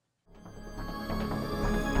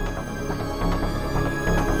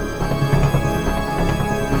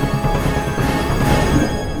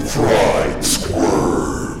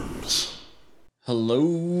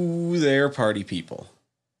party people.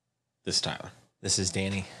 This is Tyler. This is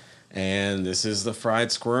Danny. And this is the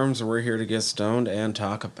Fried Squirms. We're here to get stoned and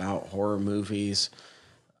talk about horror movies.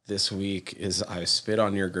 This week is I Spit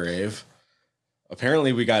on Your Grave.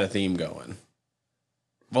 Apparently we got a theme going.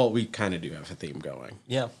 Well, we kind of do have a theme going.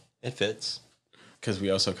 Yeah, it fits. Because we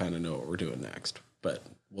also kind of know what we're doing next. But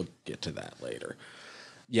we'll get to that later.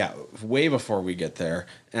 Yeah, way before we get there,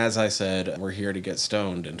 as I said, we're here to get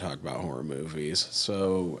stoned and talk about horror movies.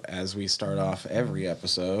 So as we start off every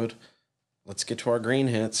episode, let's get to our green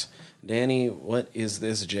hits. Danny, what is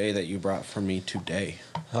this J that you brought for me today?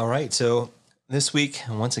 All right, so this week,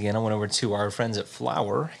 once again, I went over to our friends at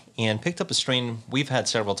Flower and picked up a strain we've had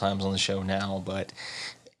several times on the show now, but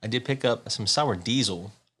I did pick up some Sour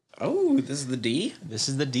Diesel. Oh, this is the D? This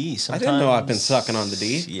is the D. Sometimes, I didn't know I've been sucking on the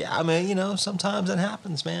D. Yeah, I mean, sometimes it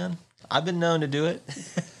happens, man. I've been known to do it.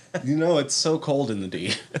 It's so cold in the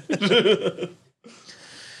D.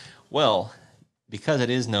 Well, because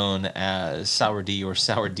it is known as Sour D or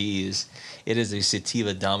Sour D's, it is a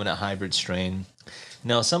sativa dominant hybrid strain.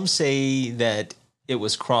 Now, some say that it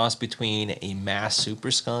was crossed between a Mass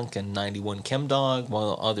Super Skunk and 91 Chem Dog,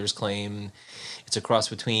 while others claim it's a cross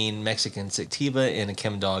between Mexican sativa and a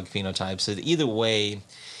Chem Dog phenotype. So either way,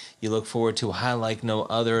 you look forward to a high like no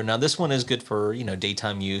other. Now, this one is good for,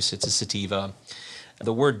 daytime use. It's a sativa.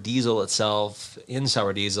 The word diesel itself in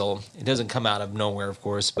Sour Diesel, it doesn't come out of nowhere, of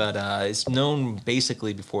course, but it's known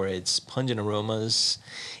basically for its pungent aromas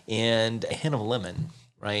and a hint of lemon,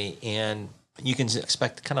 right? And you can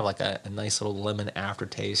expect kind of like a nice little lemon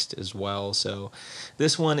aftertaste as well. So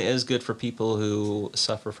this one is good for people who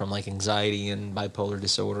suffer from like anxiety and bipolar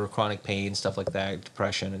disorder, chronic pain, stuff like that,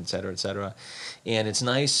 depression, et cetera, et cetera. And it's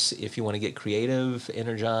nice if you want to get creative,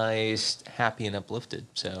 energized, happy, and uplifted.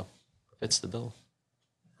 So fits the bill.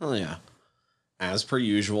 Oh, yeah. As per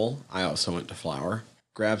usual, I also went to Flower.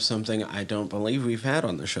 Grabbed something I don't believe we've had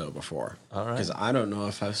on the show before. All right. Because I don't know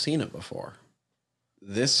if I've seen it before.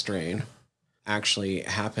 This strain actually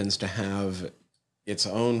happens to have its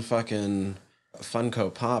own fucking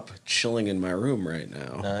Funko Pop chilling in my room right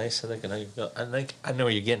now. Nice. I know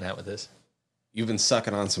where you're getting at with this. You've been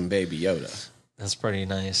sucking on some Baby Yoda. That's pretty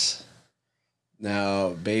nice. Now,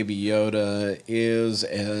 Baby Yoda is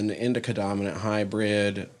an indica-dominant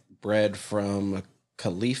hybrid bred from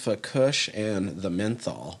Khalifa Kush and the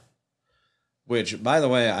Menthol. Which, by the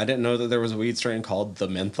way, I didn't know that there was a weed strain called the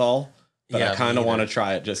Menthol, but I kind of want to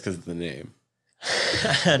try it just because of the name.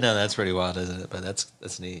 No, that's pretty wild, isn't it? But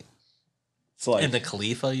that's neat. It's like, and the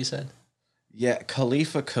Khalifa, you said? Yeah,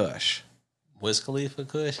 Khalifa Kush. Was Khalifa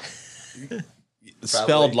Kush?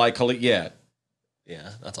 Spelled like Khalifa, yeah. Yeah,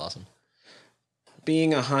 that's awesome.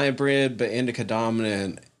 Being a hybrid but indica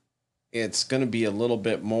dominant, it's going to be a little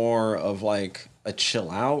bit more of like a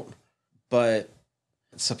chill out, but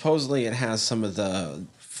supposedly it has some of the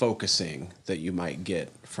focusing that you might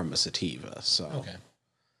get from a sativa. So okay.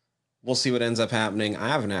 We'll see what ends up happening. I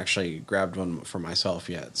haven't actually grabbed one for myself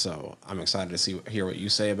yet, so I'm excited to hear what you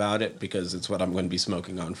say about it because it's what I'm going to be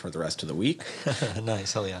smoking on for the rest of the week.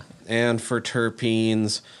 Nice, hell yeah. And for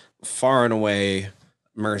terpenes, far and away,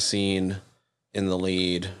 myrcene in the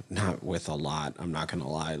lead, not with a lot. I'm not going to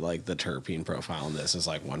lie. Like the terpene profile in this is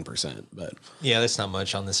like 1%, but yeah, that's not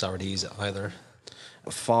much on the Sour D's either.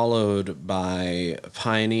 Followed by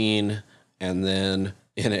pinene, and then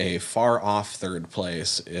in a far off third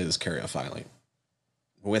place is caryophyllene.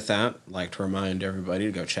 With that, I'd like to remind everybody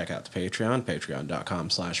to go check out the Patreon,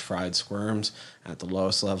 patreon.com/fried squirms. At the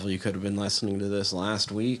lowest level, you could have been listening to this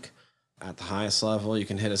last week. At the highest level, you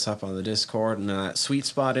can hit us up on the Discord, and that sweet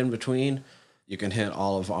spot in between, you can hit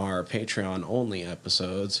all of our Patreon-only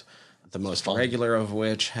episodes, the most regular of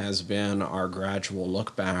which has been our gradual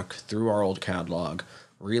look back through our old catalog,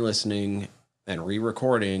 re-listening and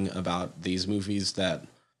re-recording about these movies that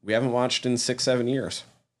we haven't watched in 6-7 years.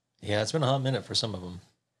 Yeah, it's been a hot minute for some of them.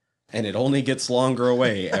 And it only gets longer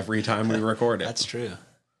away every time we record it. That's true.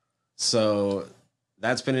 So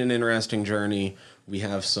that's been an interesting journey. We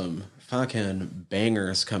have some fucking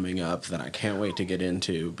bangers coming up that I can't wait to get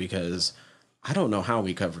into because I don't know how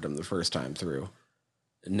we covered them the first time through.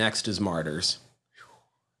 Next is Martyrs.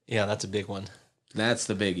 Yeah, that's a big one. That's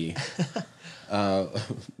the biggie.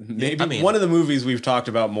 Maybe one of the movies we've talked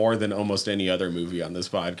about more than almost any other movie on this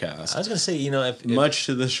podcast. I was going to say, if much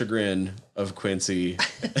to the chagrin of Quincy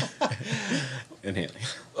and Haley.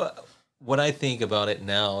 What I think about it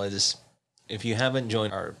now is if you haven't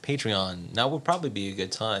joined our Patreon, now would probably be a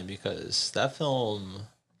good time because that film,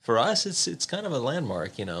 for us, it's kind of a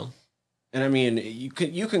landmark, And I mean,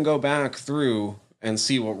 you can go back through and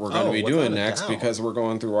see what we're going to be without doing a next doubt. because we're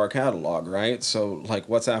going through our catalog, right? So, like,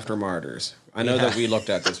 what's after Martyrs? I know that we looked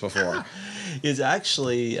at this before. It's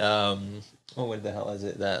actually what the hell is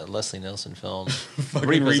it? That Leslie Nielsen film,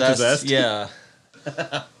 Repossessed? Yeah.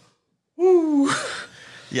 Woo!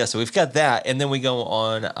 Yeah. So we've got that, and then we go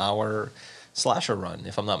on our slasher run,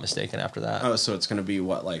 if I'm not mistaken. After that, Oh, so it's going to be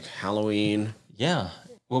what, like Halloween yeah.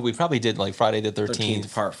 Well, we probably did like Friday the 13th,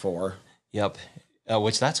 13th. part 4. Yep.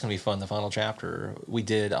 Which that's going to be fun. The final chapter. We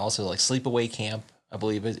did also like Sleepaway Camp. I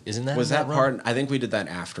believe isn't that Was that run? part? I think we did that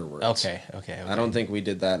afterwards. Okay. I don't think we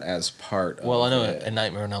did that as part of Well, I know it. A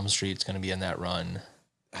Nightmare on Elm Street is going to be in that run.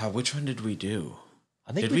 Which one did we do?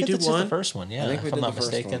 I think Did we we did do just one? the first one. Yeah, I think we if I'm did not the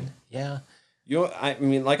first mistaken. one. Yeah. You know, I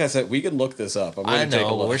mean, like I said, we can look this up. I'm I going to take a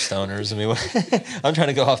know, look. we're stoners. I mean, I'm trying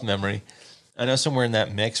to go off memory. I know somewhere in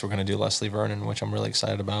that mix we're going to do Leslie Vernon, which I'm really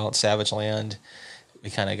excited about. Savage Land, we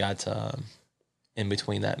kind of got in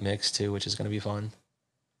between that mix too, which is going to be fun.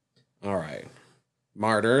 All right.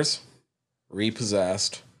 Martyrs,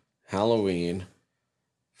 Repossessed, Halloween,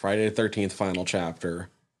 Friday the 13th final chapter,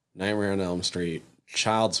 Nightmare on Elm Street,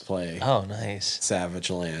 Child's Play, Oh, nice. Savage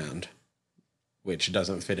Land, which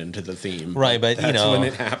doesn't fit into the theme. Right, but, you that's know, when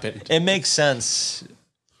it happened. It makes sense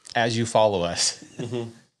as you follow us.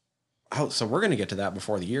 Oh, so we're going to get to that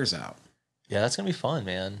before the year's out. Yeah, that's going to be fun,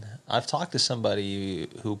 man. I've talked to somebody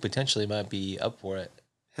who potentially might be up for it.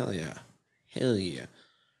 Hell yeah. Hell yeah.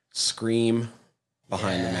 Scream,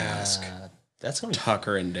 Behind the Mask, That's going to be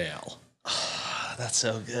Tucker and Dale, That's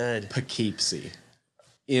so good. Poughkeepsie,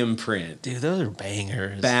 Imprint, Dude, those are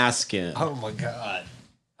bangers. Baskin, Oh, my God.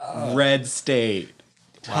 Red State,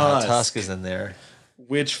 Wow, Tusk, Tusk is in there.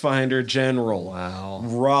 Witchfinder General, Wow.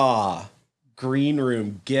 Raw, Green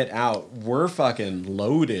Room, Get Out. We're fucking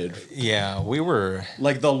loaded. Yeah, we were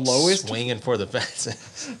Like the lowest, swinging for the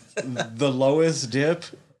fences. the lowest dip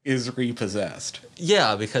is Repossessed.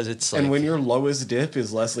 Yeah, because it's like... And when your lowest dip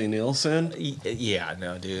is Leslie Nielsen, Yeah,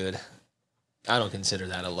 no, dude. I don't consider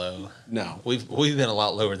that a low. no. We've been a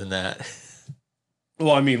lot lower than that.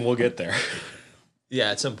 Well, I mean, we'll get there. Yeah,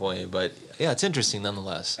 at some point, but yeah, it's interesting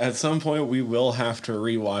nonetheless. At some point, we will have to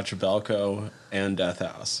rewatch Belko and Death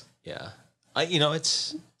House. Yeah.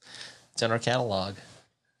 It's in our catalog.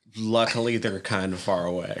 Luckily, they're kind of far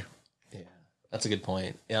away. Yeah. That's a good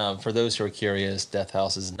point. For those who are curious, Death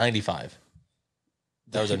House is 95.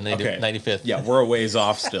 That was our 95th. Yeah, we're a ways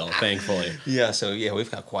off still, thankfully. Yeah, so yeah,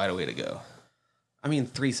 we've got quite a way to go. I mean,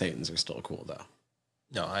 3 Satans are still cool, though.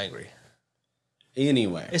 No, I agree.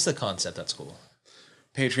 Anyway, It's the concept that's cool.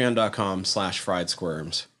 patreon.com/fried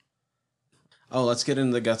squirms. Oh, let's get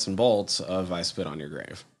into the guts and bolts of I Spit on Your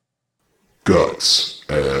Grave. Guts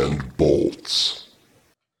and bolts.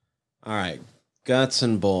 All right, guts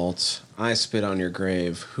and bolts. I Spit on Your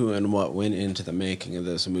Grave. Who and what went into the making of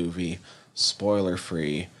this movie? Spoiler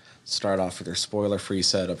free. Start off with your spoiler free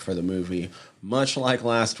setup for the movie. Much like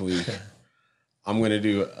last week, I'm going to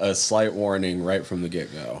do a slight warning right from the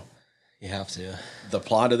get go. You have to. The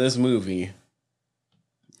plot of this movie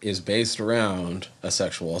is based around a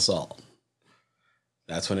sexual assault.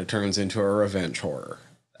 That's when it turns into a revenge horror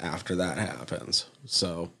after that happens.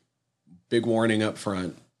 So, big warning up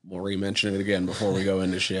front. We'll re-mention it again before we go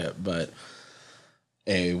into shit, but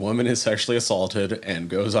a woman is sexually assaulted and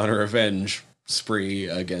goes on a revenge spree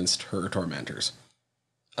against her tormentors.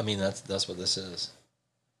 I mean, that's what this is.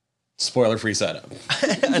 Spoiler-free setup.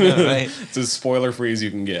 I know, right? It's as spoiler-free as you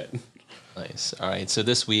can get. Nice. All right. So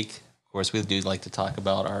this week, of course, we do like to talk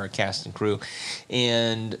about our cast and crew.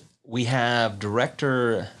 And we have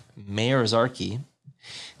director Meir Zarki.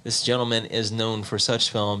 This gentleman is known for such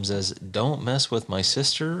films as Don't Mess With My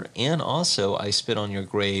Sister and also I Spit on Your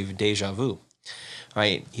Grave, Deja Vu. All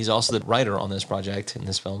right. He's also the writer on this project in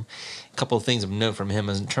this film. A couple of things of note from him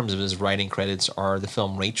in terms of his writing credits are the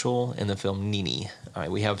film Rachel and the film Nini. All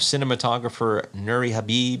right, we have cinematographer Nuri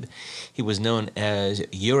Habib. He was known as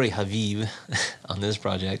Yuri Haviv on this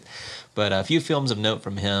project. But a few films of note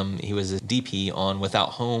from him. He was a DP on Without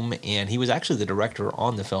Home, and he was actually the director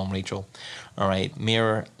on the film Rachel. All right,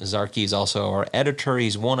 Meir Zarki is also our editor.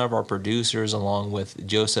 He's one of our producers, along with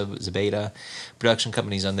Joseph Zabeda. Production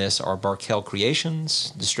companies on this are Barkel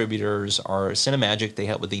Creations. Distributors are Cinemagic. They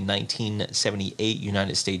help with the 1978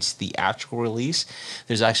 United States theatrical release.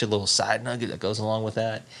 There's actually a little side nugget that goes along with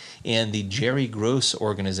that. And the Jerry Gross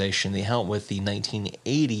organization, they help with the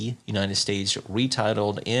 1980 United States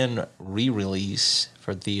retitled and re-release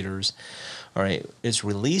for theaters. All right, its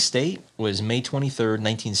release date was May 23rd,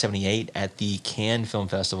 1978 at the Cannes Film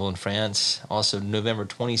Festival in France. Also November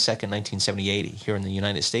 22nd, 1978 here in the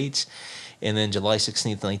United States. and then July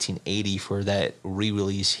 16th, 1980 for that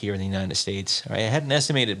re-release here in the United States. All right, it had an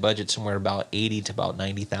estimated budget somewhere about 80 to about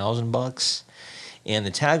 90,000 bucks. And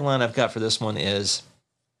the tagline I've got for this one is,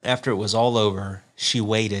 after it was all over, she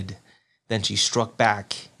waited, then she struck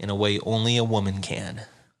back in a way only a woman can.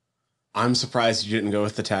 I'm surprised you didn't go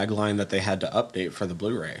with the tagline that they had to update for the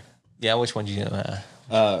Blu-ray. Yeah, which one did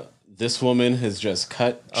you This woman has just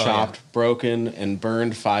cut, chopped, broken, and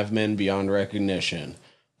burned 5 men beyond recognition,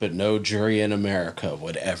 but no jury in America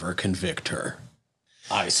would ever convict her.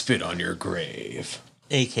 I spit on your grave.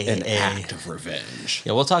 AKA. An act of revenge.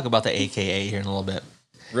 Yeah, we'll talk about the AKA here in a little bit.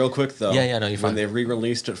 Real quick, though. Yeah, no, you're fine. When they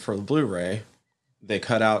re-released it for the Blu-ray, they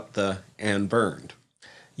cut out the "and burned."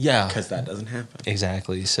 Yeah. Because that doesn't happen.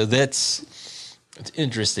 Exactly. So it's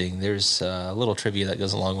interesting. There's a little trivia that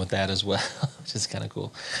goes along with that as well, which is kind of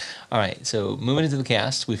cool. All right, so moving into the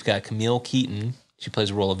cast, we've got Camille Keaton. She plays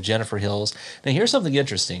the role of Jennifer Hills. Now, here's something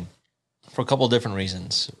interesting for a couple of different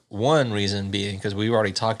reasons. One reason being because we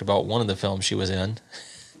already talked about one of the films she was in,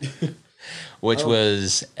 which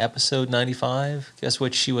was episode 95. Guess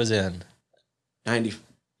what she was in? 90.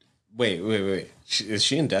 Wait. Is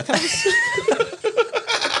she in Death House?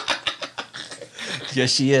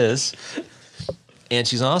 Yes, she is. And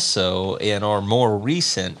she's also in our more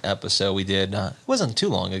recent episode we did, it wasn't too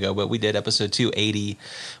long ago, but we did episode 280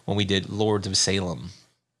 when we did Lords of Salem.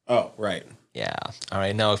 Oh, right. Yeah. All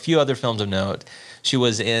right. Now, a few other films of note. She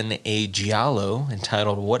was in a giallo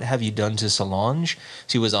entitled What Have You Done to Solange?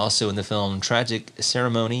 She was also in the film Tragic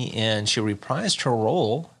Ceremony, and she reprised her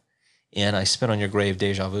role in I Spit on Your Grave,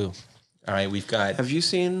 Deja Vu. All right, we've got... Have you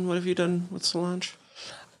seen What Have You Done with Solange?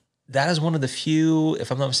 That is one of the few,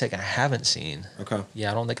 if I'm not mistaken, I haven't seen. Okay.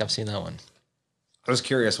 Yeah, I don't think I've seen that one. I was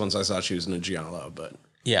curious once I saw she was in a giallo, but...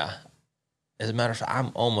 Yeah. As a matter of fact,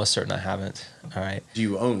 I'm almost certain I haven't. All right. Do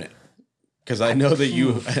you own it? Because I know that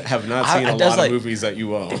you have not seen a lot of movies that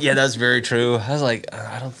you own. Yeah, that's very true. I was like,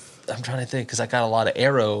 I'm trying to think, because I got a lot of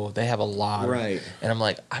Arrow. They have a lot. Right. And I'm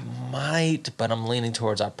like, I might, but I'm leaning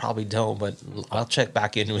towards I probably don't, but I'll check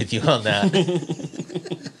back in with you on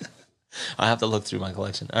that. I have to look through my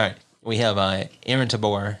collection. All right. We have Aaron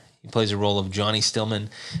Tabor. He plays the role of Johnny Stillman.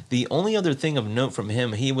 The only other thing of note from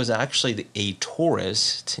him, he was actually a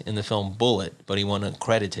tourist in the film Bullet, but he wasn't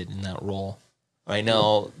credited in that role. All right,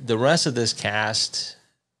 now, the rest of this cast,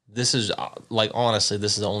 this is, like, honestly,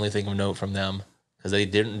 this is the only thing of note from them, because they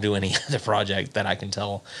didn't do any other project that I can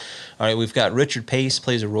tell. All right, we've got Richard Pace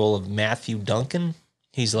plays the role of Matthew Duncan.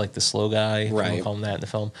 He's like the slow guy, if you want to call him that in the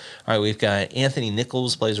film. All right, we've got Anthony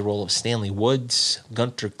Nichols plays the role of Stanley Woods.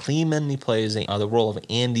 Gunter Kleeman, he plays the role of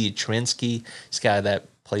Andy Trinsky. This guy that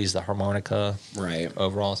plays the harmonica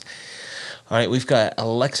overalls. All right, we've got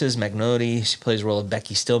Alexis Magnotti. She plays the role of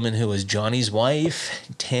Becky Stillman, who is Johnny's wife.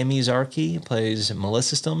 Tammy Zarki plays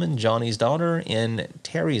Melissa Stillman, Johnny's daughter. And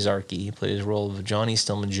Terry Zarki plays the role of Johnny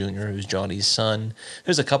Stillman Jr., who's Johnny's son.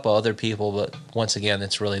 There's a couple other people, but once again,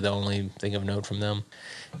 that's really the only thing of note from them.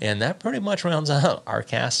 And that pretty much rounds out our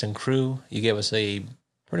cast and crew. You gave us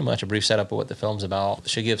pretty much a brief setup of what the film's about.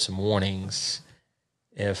 Should give some warnings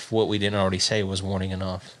if what we didn't already say was warning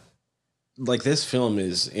enough. Like, this film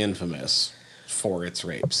is infamous for its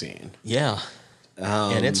rape scene. Yeah.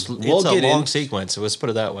 And it's a long sequence, so let's put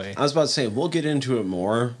it that way. I was about to say, we'll get into it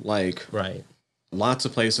more. Like, right. Lots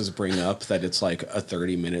of places bring up that it's like a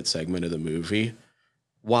 30-minute segment of the movie.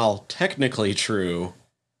 While technically true.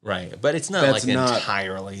 Right. But it's not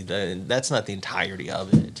entirely. That's not the entirety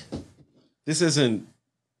of it. This isn't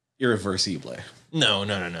irreversible. No.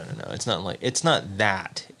 It's not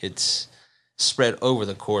that. It's spread over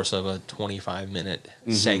the course of a 25-minute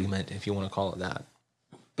segment, if you want to call it that.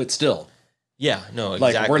 But still. Yeah, no,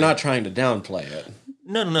 exactly. Like, we're not trying to downplay it.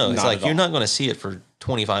 No. It's like, you're not going to see it for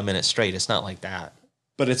 25 minutes straight. It's not like that.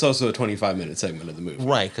 But it's also a 25-minute segment of the movie.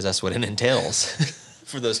 Right, because that's what it entails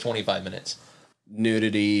for those 25 minutes.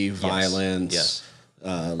 Nudity, violence,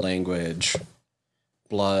 language,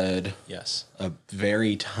 blood. Yes. A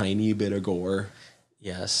very tiny bit of gore.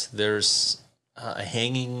 Yes. There's a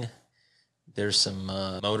hanging. There's some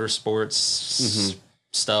motorsports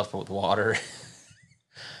stuff with water.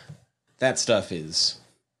 That stuff is...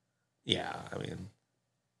 Yeah, I mean...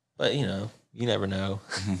 But, you never know.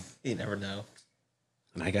 You never know.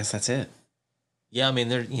 And I guess that's it. Yeah, I mean,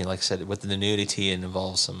 there, like I said, with the nudity, it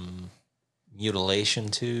involves some mutilation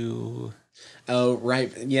too. Oh,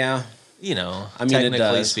 right. Yeah. I mean,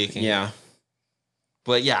 technically speaking. Yeah.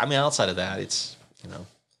 But yeah, I mean, outside of that, it's,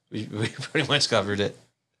 we pretty much covered it.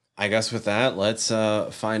 I guess with that, let's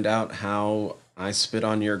find out how I Spit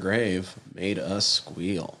on Your Grave made us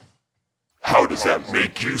squeal. How does that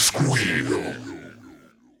make you squeal?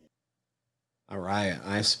 All right,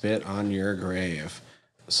 I spit on your grave.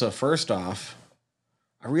 So first off,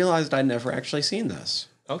 I realized I'd never actually seen this.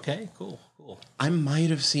 Okay, cool. I might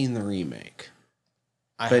have seen the remake,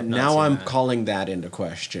 I but have not now seen I'm that. calling that into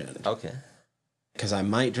question. Okay. Because I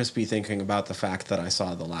might just be thinking about the fact that I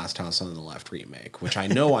saw The Last House on the Left remake, which I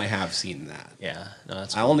know I have seen that. Yeah, no,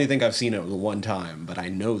 that's I only think I've seen it one time, but I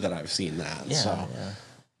know that I've seen that. yeah, So. yeah.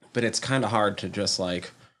 But it's kind of hard to just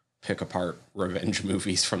like pick apart revenge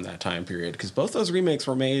movies from that time period because both those remakes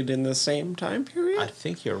were made in the same time period. I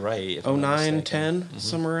think you're right. If I'm not 09, mistaken. 10,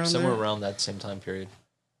 somewhere around Somewhere there. around that same time period.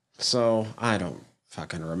 So I don't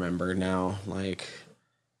fucking remember now. Like,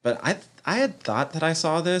 but I had thought that I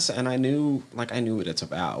saw this and I knew what it's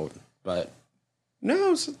about, but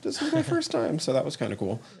no, so this was my first time, so that was kind of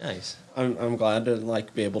cool. Nice. I'm glad to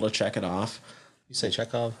like be able to check it off. You say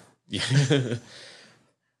Chekhov? Yeah.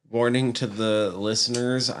 Warning to the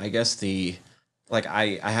listeners, I guess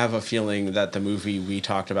I have a feeling that the movie we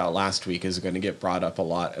talked about last week is going to get brought up a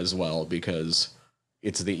lot as well because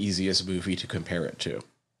it's the easiest movie to compare it to.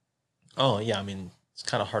 Oh yeah, I mean it's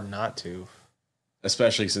kind of hard not to.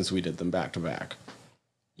 Especially since we did them back to back.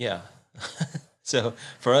 Yeah. So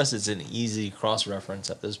for us, it's an easy cross reference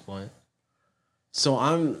at this point. So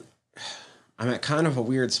I'm at kind of a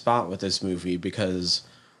weird spot with this movie because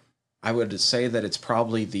I would say that it's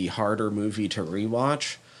probably the harder movie to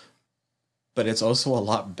rewatch, but it's also a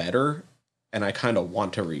lot better, and I kind of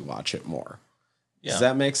want to rewatch it more. Yeah. Does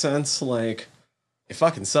that make sense? Like, it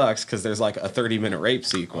fucking sucks because there's like a 30-minute rape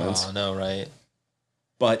sequence, Oh no, right?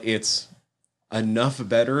 but it's enough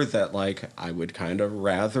better that like I would kind of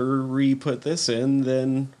rather re-put this in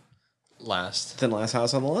than Last. Last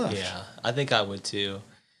House on the Left. Yeah, I think I would too.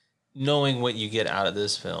 Knowing what you get out of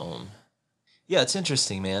this film. Yeah, it's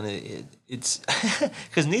interesting, man. It's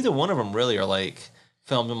because neither one of them really are like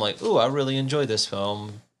filmed. I'm like, ooh, I really enjoyed this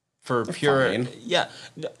film for They're pure, fine.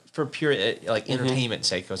 for pure like entertainment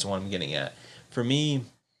sake. Is what I'm getting at. For me,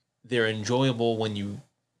 they're enjoyable when you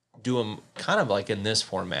do them kind of like in this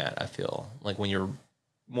format. I feel like when you're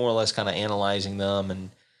more or less kind of analyzing them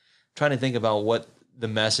and trying to think about what the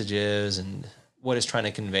message is and what it's trying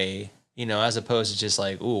to convey. You know, as opposed to just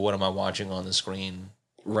like, ooh, what am I watching on the screen?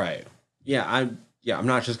 Right. Yeah, I'm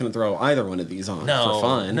not just going to throw either one of these on No, for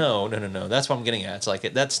fun. no. That's what I'm getting at. It's like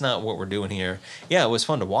that's not what we're doing here. Yeah, it was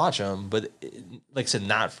fun to watch them, but like I said,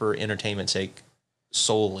 not for entertainment's sake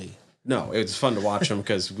solely. No, it's fun to watch them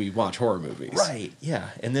because we watch horror movies. Right. Yeah,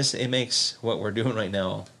 and it makes what we're doing right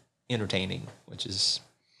now entertaining, which is,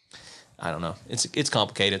 I don't know. It's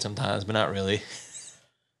complicated sometimes, but not really.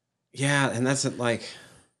 Yeah, and that's like,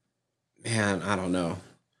 man, I don't know.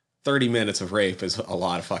 30 minutes of rape is a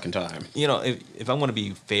lot of fucking time. You know, if I'm going to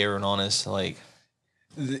be fair and honest, like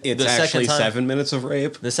It's The actually second time- 7 minutes of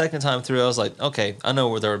rape. the second time through, I was like, okay, I know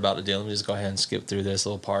what they're about to do. Let me just go ahead and skip through this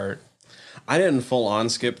little part. I didn't full on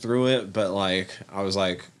skip through it, but like I was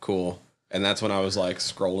like, cool. And that's when I was like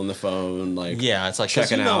scrolling the phone, like Yeah, it's like 'cause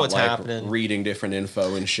checking you know out, what's like happening. reading different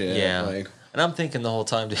info and shit. Yeah. Like, And I'm thinking the whole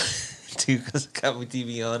time, too, because I got my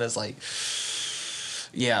TV on. It's like,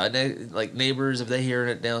 yeah, like neighbors, if they hear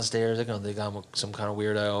it downstairs, they're going to think I'm some kind of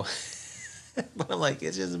weirdo. But I'm like,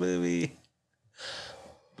 it's just a movie.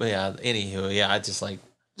 But yeah, anywho, yeah, I just going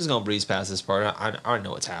to breeze past this part. I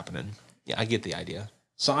know what's happening. Yeah, I get the idea.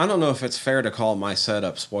 so I don't know if it's fair to call my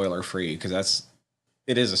setup spoiler free because that's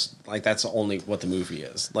only what the movie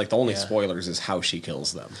is. Like the only Yeah. spoilers is how she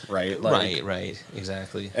kills them, right? Like, Right,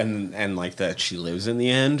 exactly. And like that she lives in the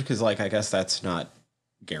end because like I guess that's not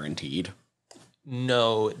guaranteed.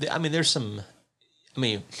 No, I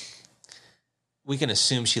mean, we can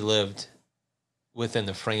assume she lived within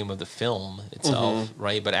the frame of the film itself,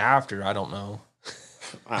 right? But after, I don't know.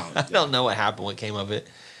 I don't know what happened, what came of it.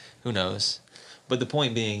 Who knows? But the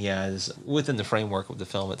point being, yeah, is within the framework of the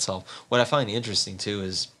film itself. What I find interesting too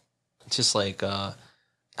is just like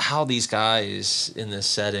how these guys in this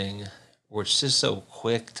setting were just so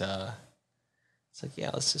quick to. It's like, yeah,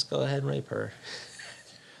 let's just go ahead and rape her.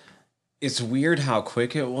 It's weird how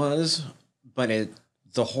quick it was, but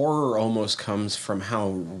the horror almost comes from how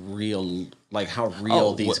real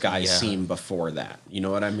Oh, these guys yeah. seem before that. You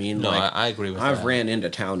know what I mean? No, like, I agree with I've that. ran into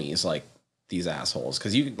townies like these assholes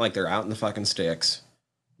because they're out in the fucking sticks,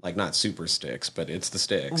 like not super sticks, but it's the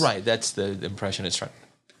sticks, Right, that's the impression it's trying.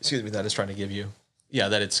 Excuse me, that it's trying to give you. Yeah,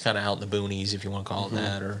 that it's kind of out in the boonies, if you want to call it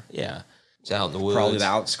that, or yeah, it's out in the woods. Probably the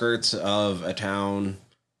outskirts of a town,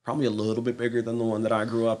 probably a little bit bigger than the one that I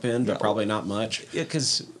grew up in, but probably not much. Yeah,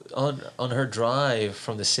 because on her drive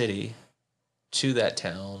from the city to that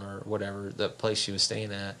town or whatever the place she was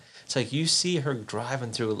staying at, it's like you see her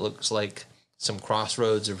driving through. It looks like some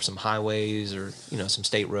crossroads or some highways or some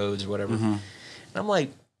state roads or whatever. And I'm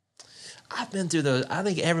like, I've been through those. I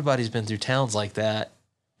think everybody's been through towns like that.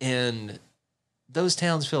 And those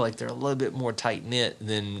towns feel like they're a little bit more tight knit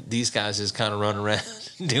than these guys just kind of run around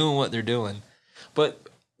doing what they're doing. But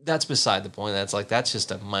that's beside the point. That's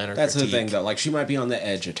just a minor That's critique. the thing, though. Like, she might be on the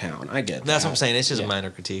edge of town. I get that. That's what I'm saying. It's just a minor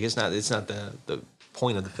critique. It's not the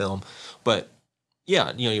point of the film. But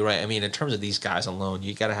yeah, you're right. I mean, in terms of these guys alone,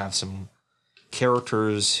 you got to have some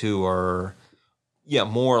characters who are,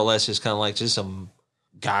 more or less just kind of like just some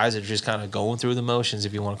guys that are just kind of going through the motions,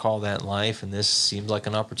 if you want to call that life. And this seems like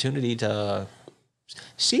an opportunity to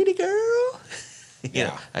see the girl.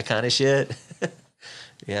 Yeah. That kind of shit.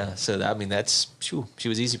 Yeah. So, she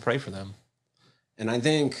was easy prey for them. And I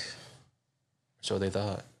think... So they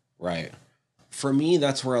thought. Right. For me,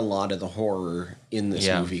 that's where a lot of the horror in this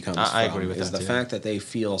movie comes from. I agree with that, is the too. fact that they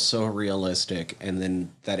feel so realistic and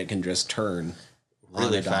then that it can just turn Really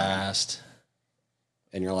on a dime. fast.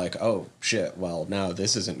 And you're like, oh, shit, well, no,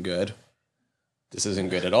 this isn't good. This isn't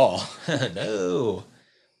good at all. No.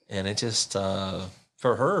 And it just,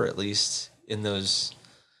 for her at least, in those,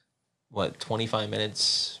 25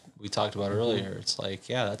 minutes we talked about earlier, it's like,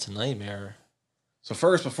 that's a nightmare. So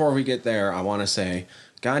first, before we get there, I want to say,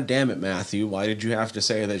 God damn it, Matthew, why did you have to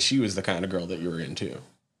say that she was the kind of girl that you were into?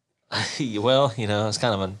 Well, it's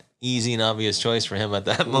kind of an easy and obvious choice for him at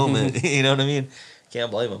that moment. You know what I mean?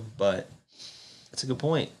 Can't blame him, but that's a good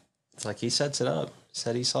point. It's like he sets it up.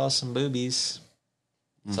 Said he saw some boobies.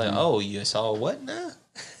 It's like, oh, you saw what now?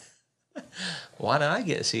 Why did I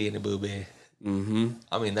get to see any boobie? Mm-hmm.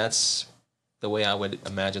 I mean, that's the way I would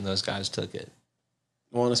imagine those guys took it.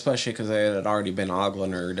 Well, and especially because they had already been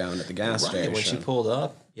ogling her down at the gas station. When she pulled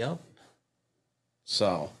up, yep.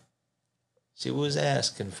 So. She was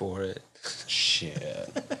asking for it.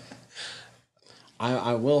 Shit.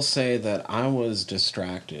 I will say that I was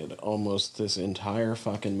distracted almost this entire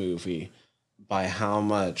fucking movie by how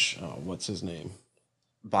much, what's his name?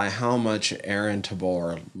 By how much Aaron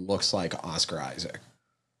Tabor looks like Oscar Isaac.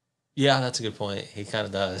 Yeah, that's a good point. He kind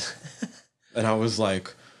of does. And I was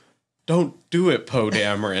like, don't do it, Poe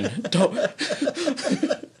Dameron. Don't.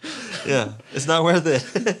 Yeah, it's not worth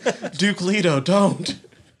it. Duke Leto, don't.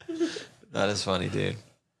 That is funny, dude.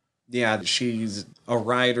 Yeah, she's a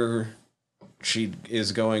writer. She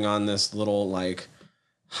is going on this little,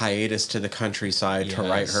 hiatus to the countryside to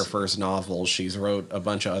write her first novel. She's wrote a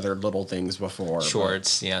bunch of other little things before.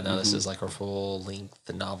 Shorts, this is like her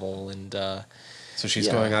full-length novel. And so she's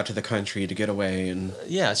going out to the country to get away. And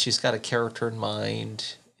she's got a character in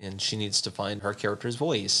mind, and she needs to find her character's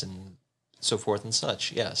voice and so forth and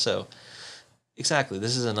such. Yeah, so exactly.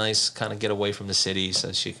 This is a nice kind of get away from the city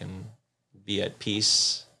so she can be at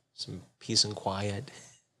peace, some peace and quiet.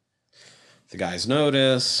 The guys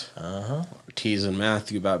notice, teasing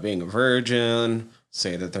Matthew about being a virgin,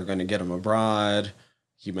 say that they're going to get him abroad.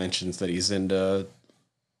 He mentions that he's into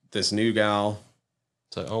this new gal.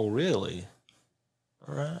 It's like, oh, really?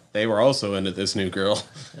 All right. They were also into this new girl.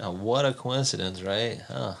 Yeah, what a coincidence, right?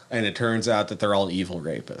 Huh. And it turns out that they're all evil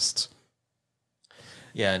rapists.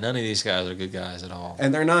 Yeah, none of these guys are good guys at all.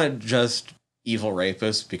 And they're not just evil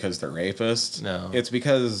rapists because they're rapists. No. It's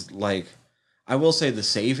because, I will say the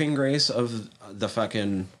saving grace of the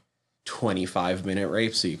fucking 25-minute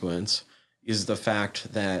rape sequence is the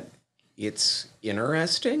fact that it's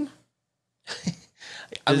interesting.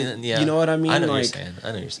 I mean, yeah. You know what I mean? I know what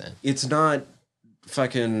you're saying. It's not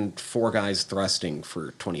fucking four guys thrusting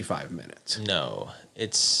for 25 minutes. No.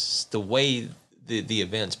 It's the way the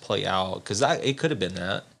events play out, because it could have been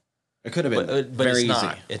that. It could have been but very it's easy.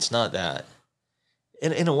 not. It's not that.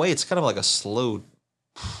 In a way, it's kind of like a slow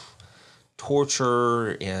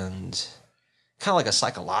torture and kind of like a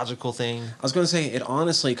psychological thing. I was going to say, it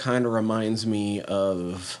honestly kind of reminds me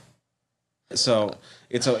of... So,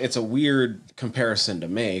 it's a weird comparison to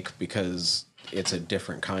make because it's a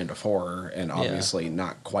different kind of horror and obviously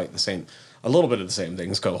not quite the same. A little bit of the same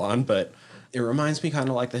things go on, but it reminds me kind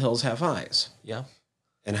of like The Hills Have Eyes. Yeah.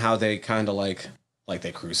 And how they kind of like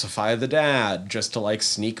they crucify the dad just to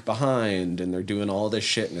sneak behind, and they're doing all this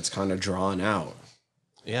shit and it's kind of drawn out.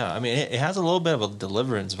 Yeah, I mean, it has a little bit of a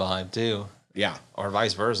Deliverance vibe too. Yeah. Or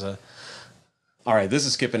vice versa. All right, this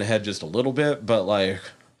is skipping ahead just a little bit, but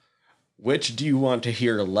which do you want to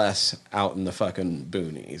hear less out in the fucking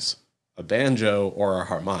boonies? A banjo or a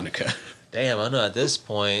harmonica? Damn, I know at this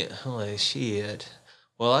point, holy shit.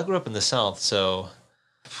 Well, I grew up in the South, so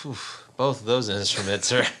both of those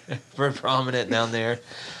instruments are very prominent down there.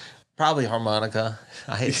 Probably harmonica,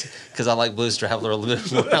 because I like Blues Traveler a little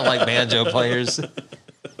bit more. I like banjo players.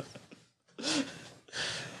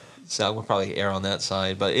 So I'm going to probably err on that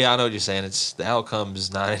side. But yeah, I know what you're saying. The outcome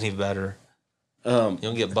is not any better. You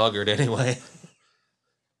don't get buggered anyway.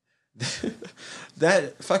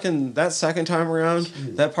 that second time around,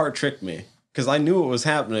 that part tricked me because I knew it was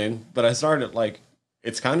happening, but I started like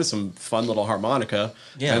it's kind of some fun little harmonica,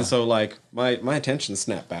 Yeah. and so like my attention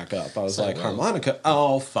snapped back up. I was like, harmonica,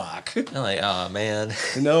 oh fuck, I'm like, oh man.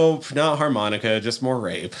 nope, not harmonica, just more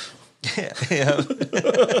rape. Yeah.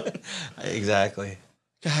 Exactly.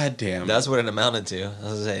 God damn. That's what it amounted to.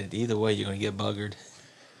 I was saying, either way, you're gonna get buggered.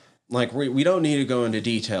 Like we don't need to go into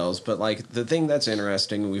details, but like the thing that's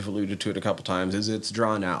interesting, we've alluded to it a couple times, is it's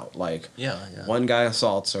drawn out. Like Yeah. one guy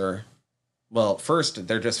assaults her. Well, first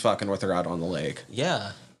they're just fucking with her out on the lake.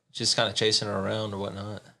 Yeah. Just kind of chasing her around or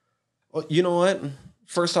whatnot. Well, you know what?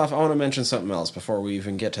 First off, I want to mention something else before we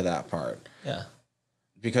even get to that part. Yeah.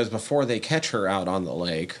 Because before they catch her out on the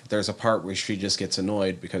lake, there's a part where she just gets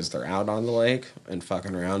annoyed because they're out on the lake and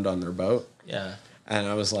fucking around on their boat. Yeah. And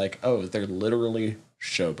I was like, oh, they're literally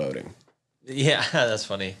showboating. Yeah, that's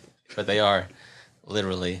funny. But they are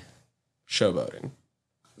literally. Showboating.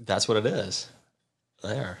 That's what it is.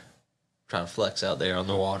 They are trying to flex out there on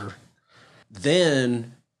the water.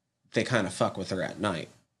 Then they kind of fuck with her at night.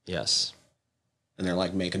 Yes. And they're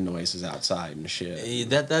like making noises outside and shit.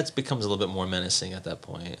 That becomes a little bit more menacing at that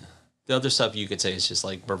point. The other stuff you could say is just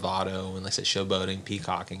like bravado and like I said, showboating,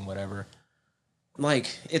 peacocking, whatever.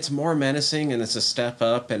 Like it's more menacing and it's a step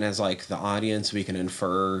up, and as like the audience we can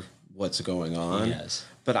infer what's going on. Yes.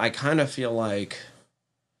 But I kind of feel like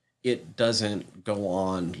it doesn't go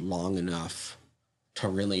on long enough to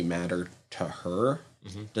really matter to her.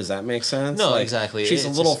 Mm-hmm. Does that make sense? No, like, exactly. She's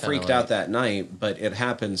It's a little just kinda freaked like- out that night, but it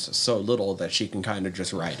happens so little that she can kind of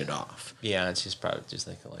just write it off. Yeah, it's just probably just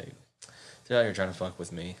thinking like, they're out here trying to fuck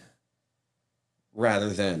with me. Rather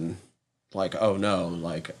than like, oh no,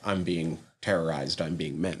 like I'm being terrorized, I'm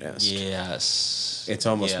being menaced. Yes. It's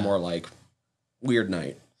almost Yeah. more like weird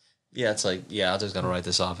night. Yeah, it's like, yeah, I'm just going to write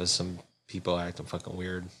this off as some people acting fucking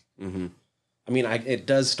weird. Mm-hmm. I mean, it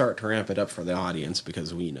does start to ramp it up for the audience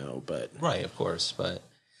because we know, but... Right, of course, but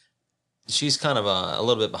she's kind of a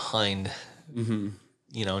little bit behind, Mm-hmm.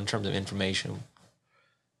 you know, in terms of information.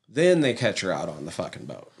 Then they catch her out on the fucking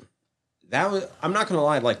boat. I'm not going to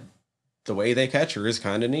lie, like, the way they catch her is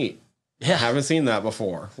kind of neat. Yeah. I haven't seen that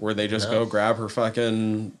before, where they just go grab her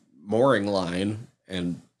fucking mooring line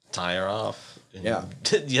and... Tie her off. And Yeah.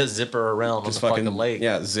 just zip her around Just on the fucking lake.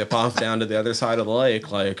 Yeah, zip off down to the other side of the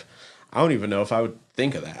lake. Like, I don't even know if I would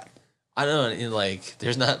think of that. I don't know, like,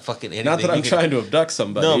 there's not fucking anything. Not that I'm you can- trying to abduct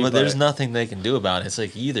somebody. No, but there's nothing they can do about it. It's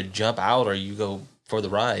like you either jump out or you go for the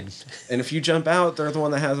ride. And if you jump out, they're the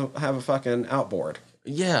one that have a fucking outboard.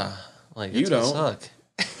 Yeah. Like, You it's gonna don't. suck.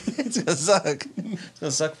 It's gonna suck. It's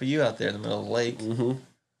gonna suck for you out there in the middle of the lake. Mm-hmm.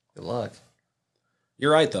 Good luck.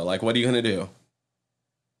 You're right, though. Like, what are you going to do?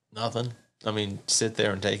 Nothing. I mean, sit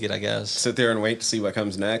there and take it, I guess. Sit there and wait to see what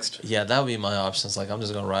comes next? Yeah, that would be my options. Like, I'm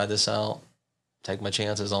just gonna ride this out, take my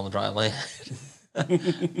chances on the dry land.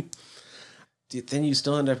 Then you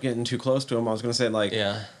still end up getting too close to him. I was going to say, like,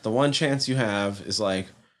 Yeah. the one chance you have is, like,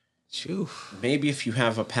 Phew. maybe if you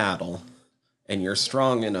have a paddle and you're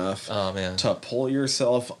strong enough Oh man. to pull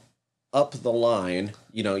yourself up the line,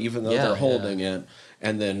 you know, even though Yeah, they're holding it,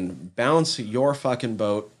 and then bounce your fucking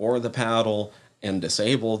boat or the paddle and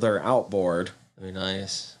disable their outboard, That'd be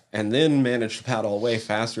nice. and then manage to paddle away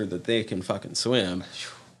faster that they can fucking swim.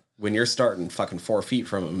 When you're starting fucking 4 feet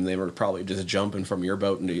from them, they were probably just jumping from your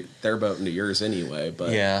boat into their boat into yours anyway.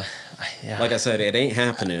 But Yeah. Yeah. like I said, it ain't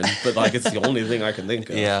happening. But like it's the only thing I can think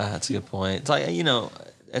of. Yeah, that's a good point. It's like, you know,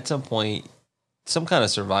 at some point, some kind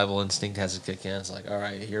of survival instinct has to kick in. It's like, all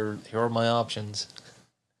right, here are my options.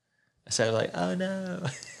 I said, like, oh no.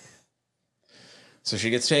 So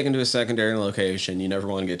she gets taken to a secondary location. You never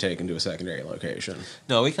want to get taken to a secondary location.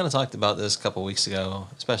 No, we kind of talked about this a couple weeks ago,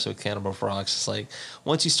 especially with Cannibal Frogs. It's like,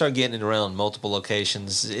 once you start getting it around multiple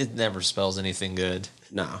locations, it never spells anything good.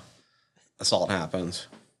 Nah. Assault happens.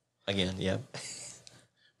 Again, yep.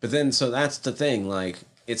 But then, so that's the thing. Like,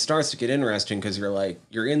 it starts to get interesting because you're like,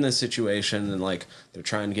 you're in this situation and like, they're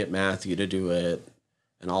trying to get Matthew to do it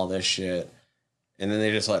and all this shit. And then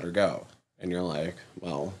they just let her go. And you're like,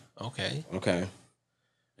 well, Okay. okay.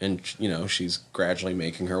 And, you know, she's gradually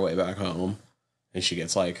making her way back home. And she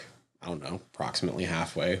gets like, I don't know, approximately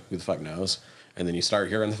halfway. Who the fuck knows? And then you start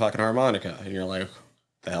hearing the fucking harmonica. And you're like,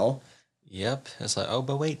 the hell? Yep. It's like, oh,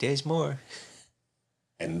 but wait, there's more.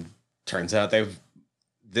 And turns out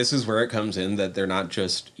this is where it comes in that they're not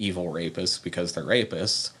just evil rapists because they're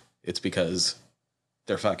rapists. It's because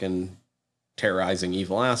they're fucking terrorizing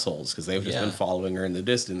evil assholes because they've just been following her in the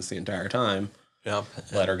distance the entire time. Yep.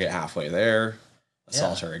 Let her get halfway there,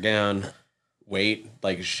 assault Yeah. her again, wait,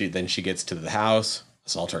 like she gets to the house,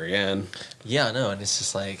 assault her again. Yeah, I know. And it's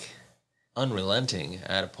just like, unrelenting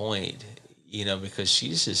at a point, because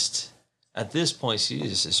she's just, at this point,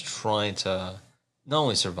 she's just trying to not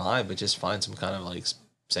only survive, but just find some kind of like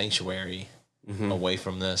sanctuary away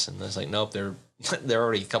from this. And it's like, nope, they're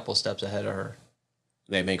already a couple steps ahead of her.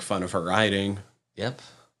 They make fun of her riding. Yep.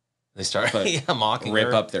 They start mocking rip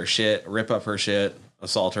her. up her shit,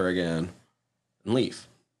 assault her again, and leave.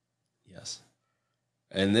 Yes.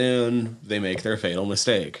 And then they make their fatal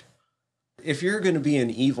mistake. If you're going to be an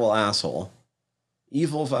evil asshole,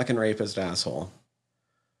 evil fucking rapist asshole,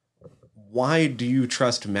 why do you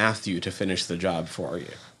trust Matthew to finish the job for you?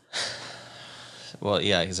 Well,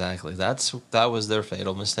 yeah, exactly. That was their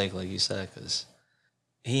fatal mistake, like you said, because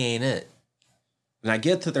he ain't it. And I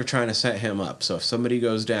get that they're trying to set him up. So if somebody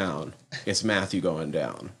goes down, it's Matthew going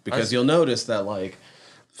down. Because you'll notice that, like,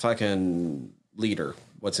 fucking leader,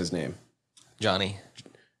 what's his name? Johnny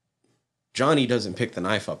doesn't pick the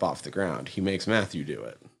knife up off the ground. He makes Matthew do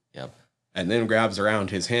it. Yep. And then grabs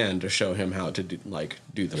around his hand to show him how to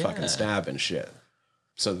do the fucking stab and shit.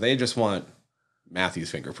 So they just want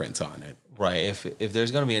Matthew's fingerprints on it. Right. If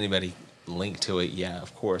there's going to be anybody linked to it, yeah,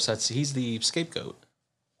 of course. He's the scapegoat.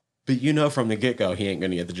 But from the get-go, he ain't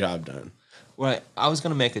going to get the job done. Right. I was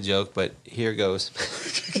going to make a joke, but here goes.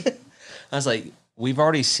 I was like, we've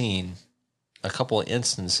already seen a couple of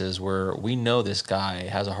instances where we know this guy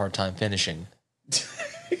has a hard time finishing.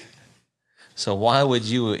 So why would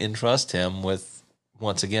you entrust him with,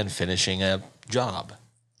 once again, finishing a job?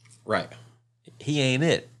 Right. He ain't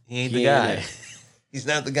it. He ain't the guy. He's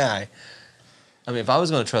not the guy. I mean, if I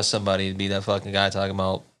was going to trust somebody to be that fucking guy talking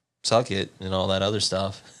about suck it and all that other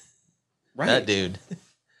stuff, right. That dude.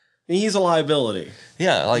 He's a liability.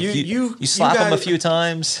 Yeah, like you slap him a few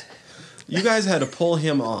times. You guys had to pull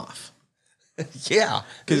him off. Yeah,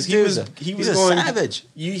 because he was going savage.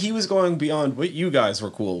 He was going beyond what you guys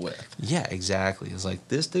were cool with. Yeah, exactly. It's like,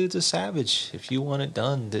 this dude's a savage. If you want it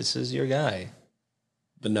done, this is your guy.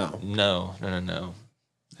 But no.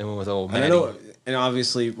 They went with old Matty. And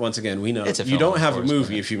obviously, once again, we know you don't have a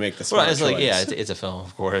movie if you make the smart choice. It's like, yeah, it's a film,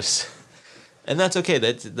 of course, and that's okay.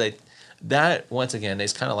 That once again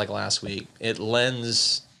is kind of like last week. It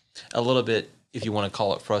lends a little bit, if you want to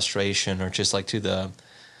call it frustration, or just like to the,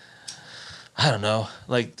 I don't know,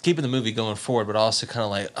 like keeping the movie going forward, but also kind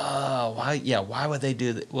of like, oh, why would they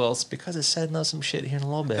do that? Well, it's because it's setting up some shit here in a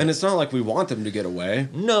little bit. And it's not like we want them to get away.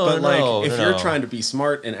 No, if you're trying to be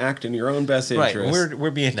smart and act in your own best interest. Right,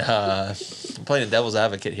 we're being playing the devil's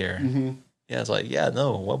advocate here. Mm-hmm. Yeah, it's like,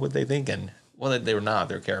 what would they thinking? Well, they were not.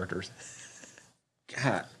 They're characters.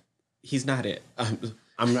 God, he's not it.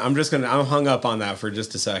 I'm hung up on that for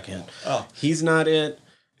just a second. Oh, he's not it.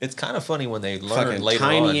 It's kind of funny when they learn later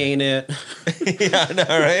Tiny on. Ain't it. Yeah, I know,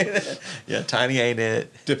 right? Yeah, Tiny ain't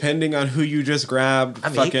it. Depending on who you just grabbed,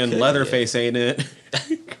 fucking Leatherface ain't it.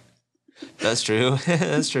 That's true.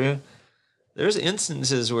 That's true. There's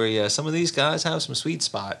instances where, some of these guys have some sweet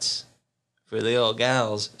spots for the old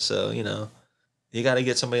gals. So, you got to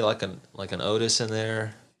get somebody like an Otis in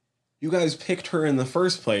there. You guys picked her in the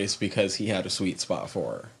first place because he had a sweet spot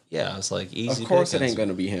for her. Yeah, it's like easy. Of course pickings. It ain't going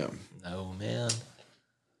to be him. No, man.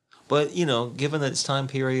 But, given that it's time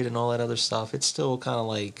period and all that other stuff, it's still kind of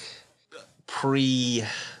like pre-slasher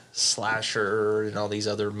and all these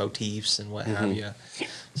other motifs and what have you.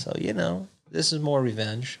 So, this is more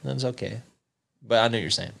revenge. That's okay. But I know what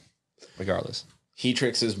you're saying, regardless. He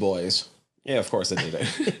tricks his boys. Yeah, of course I did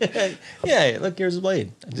it. Yeah, look, here's the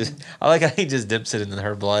blade. I like how he just dips it in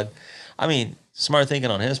her blood. I mean, smart thinking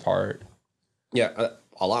on his part. Yeah,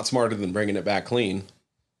 a lot smarter than bringing it back clean.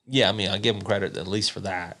 Yeah, I mean, I give him credit at least for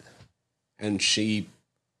that. And she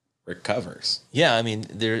recovers. Yeah, I mean,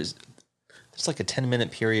 there's like a 10-minute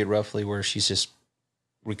period roughly where she's just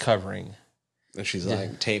recovering. And she's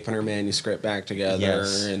like taping her manuscript back together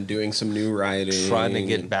and doing some new writing. Trying to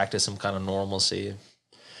get back to some kind of normalcy.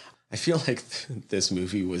 I feel like this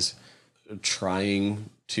movie was trying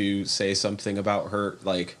to say something about her,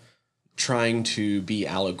 like trying to be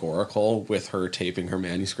allegorical with her taping her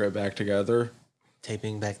manuscript back together.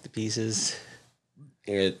 Taping back the pieces.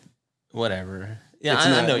 Whatever. Yeah,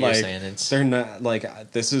 I know what you're saying. They're not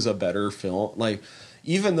like, this is a better film. Like,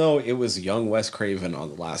 even though it was young Wes Craven on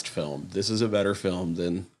the last film, this is a better film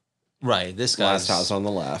than this Last House on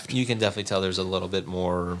the Left. You can definitely tell there's a little bit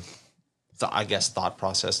more, thought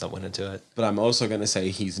process that went into it. But I'm also going to say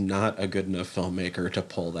he's not a good enough filmmaker to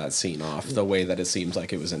pull that scene off the way that it seems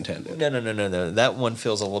like it was intended. No. That one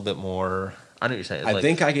feels a little bit more, I know what you're saying. I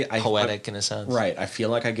think I get poetic in a sense. Right. I feel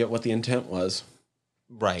like I get what the intent was.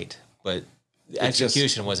 Right. But the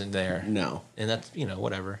execution wasn't there. No. And that's,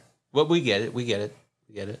 whatever. But we get it.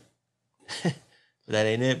 But that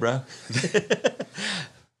ain't it, bro.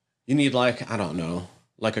 You need like, I don't know,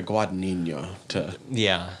 like a Guadagnino to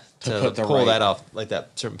Yeah, to put the pull right- that off, like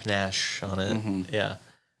that certain panache on it. Yeah,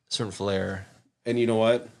 certain flair. And you know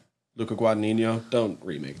what? Luca Guadagnino, don't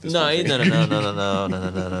remake this No, movie. no, no, no, no, no, no,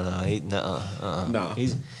 no, no, no, no. No.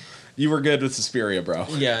 He's You were good with Suspiria, bro.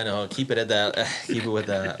 yeah, I know. Keep it at that. Keep it with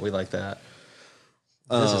that. We like that.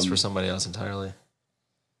 This is for somebody else entirely.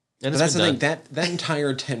 And But that's the been thing, that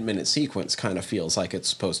entire 10-minute sequence kind of feels like it's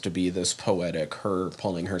supposed to be this poetic, her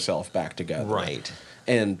pulling herself back together. Right.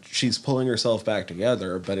 And she's pulling herself back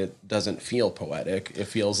together, but it doesn't feel poetic. It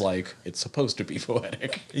feels like it's supposed to be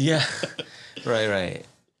poetic. Yeah. right.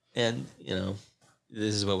 And,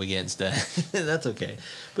 this is what we get instead. That's okay.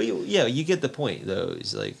 But you get the point though.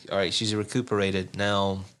 It's like, all right, she's recuperated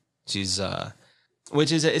now. She's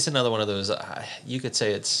which is it's another one of those you could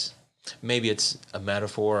say maybe it's a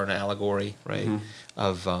metaphor or an allegory, right?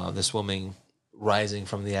 Of this woman rising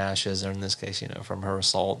from the ashes, or in this case, from her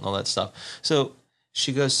assault and all that stuff. So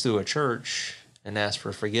she goes through a church and asks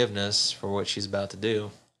for forgiveness for what she's about to do.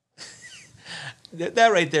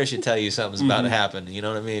 That right there should tell you something's about to happen. You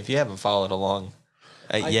know what I mean? If you haven't followed along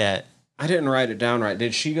yet. I didn't write it down right.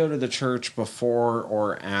 Did she go to the church before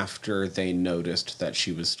or after they noticed that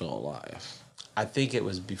she was still alive? I think it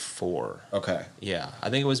was before. Okay. Yeah, I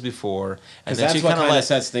think it was before. And Because that's she what kinda kind of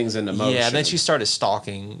sets things into motion. Yeah, and then she started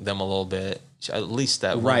stalking them a little bit. At least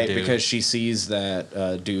that one Right, dude. because she sees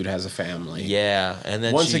that dude has a family. Yeah, and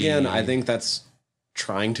then Once again, I think that's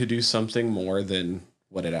trying to do something more than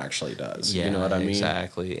what it actually does. Yeah, You know what I mean?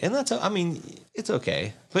 Exactly. And that's, it's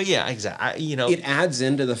okay. But yeah, exactly. It adds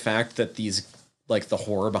into the fact that these, like, the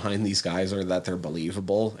horror behind these guys are that they're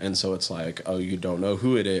believable. And so it's like, oh, you don't know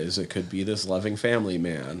who it is. It could be this loving family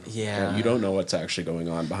man. Yeah. And you don't know what's actually going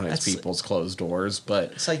on behind That's- people's closed doors,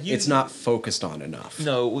 but It's like it's not focused on enough.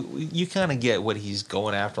 No, you kind of get what he's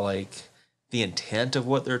going after, like the intent of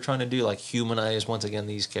what they're trying to do, like humanize once again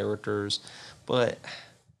these characters. But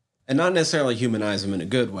And not necessarily humanize them in a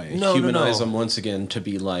good way. No, humanize no. them once again to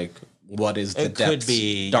be like, what is the It could depths,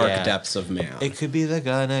 be, dark yeah. depths of man? it could be the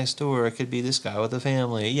guy next door. It could be this guy with a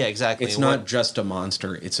family. Yeah, exactly. It's not just a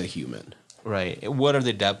monster, it's a human. Right. What are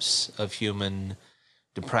the depths of human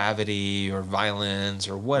depravity or violence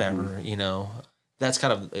or whatever, That's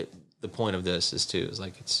kind of the point of this is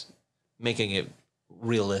like it's making it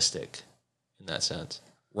realistic in that sense.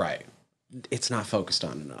 Right. It's not focused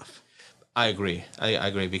on enough. I agree. I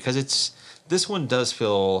agree because this one does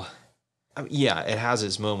feel, it has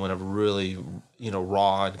its moment of really,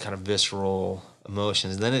 raw and kind of visceral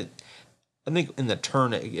emotions. And then I think in the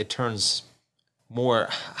turn, it turns more,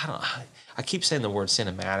 I keep saying the word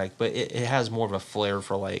cinematic, but it has more of a flair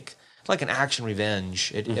for like an action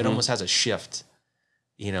revenge. It almost has a shift,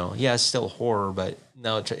 it's still horror, but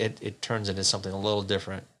no, it turns into something a little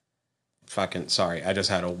different. Fucking sorry, I just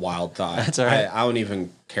had a wild thought. That's all right. I don't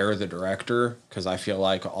even care the director because I feel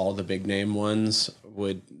like all the big name ones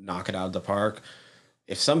would knock it out of the park.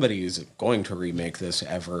 If somebody is going to remake this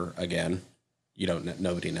ever again,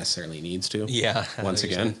 nobody necessarily needs to. Yeah. Once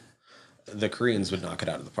again, the Koreans would knock it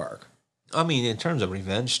out of the park. I mean, in terms of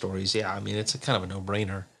revenge stories, it's a kind of a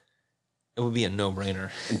no-brainer. It would be a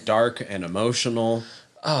no-brainer. And dark and emotional.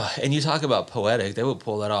 Oh, and you talk about poetic, they would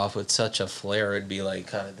pull that off with such a flair. It'd be like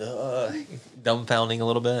kind of dumbfounding a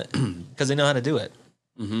little bit because they know how to do it.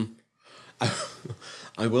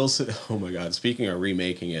 I will say, oh my God, speaking of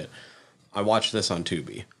remaking it, I watched this on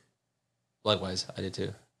Tubi. Likewise, I did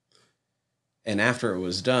too. And after it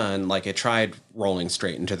was done, like it tried rolling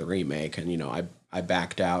straight into the remake, and I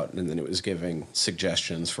backed out, and then it was giving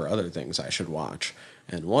suggestions for other things I should watch,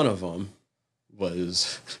 and one of them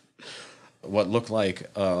was what looked like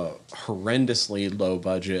a horrendously low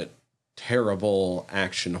budget, terrible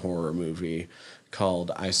action horror movie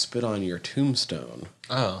called "I Spit on Your Tombstone."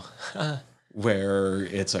 Oh, Where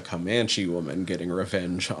it's a Comanche woman getting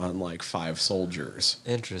revenge on like 5 soldiers.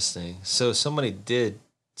 interesting. So somebody did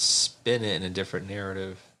spin it in a different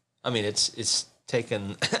narrative. I mean, it's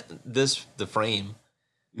taken the frame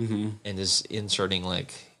and is inserting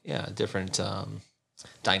different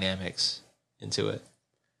dynamics into it.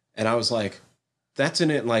 And I was like, that's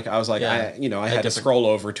in it. Like, I was like, Yeah. I had to different- scroll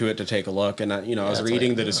over to it to take a look. And I was it's reading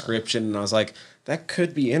like, the description and I was like, that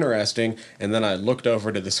could be interesting. And then I looked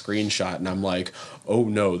over to the screenshot and I'm like, oh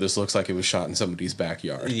no, this looks like it was shot in somebody's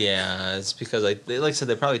backyard. Yeah, it's because like I said,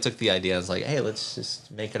 they probably took the idea. It's like, hey, let's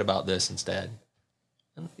just make it about this instead.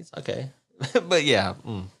 And it's okay, but yeah,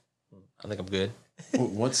 I think I'm good.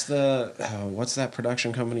 What's that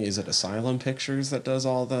production company? Is it Asylum Pictures that does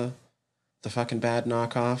all the fucking bad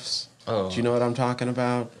knockoffs? Oh, Do you know what I'm talking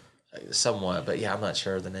about? somewhat, but yeah, I'm not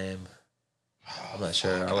sure of the name. I'm not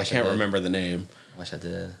sure. I can't remember the name. I wish I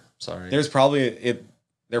did. Sorry.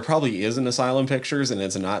 There probably is an Asylum Pictures, and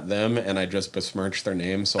it's not them, and I just besmirched their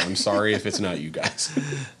name, so I'm sorry if it's not you guys.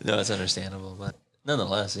 No, it's understandable, but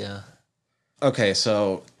nonetheless, yeah. Okay,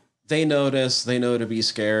 so they notice, they know to be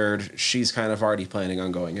scared. She's kind of already planning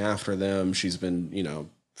on going after them. She's been,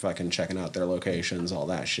 fucking checking out their locations, all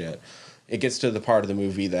that shit. It gets to the part of the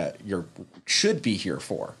movie that you should be here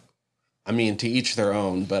for. I mean, to each their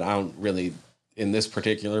own, but I don't really, in this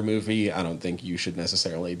particular movie, I don't think you should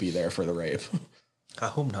necessarily be there for the rape. I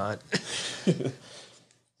hope not.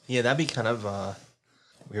 Yeah, that'd be kind of a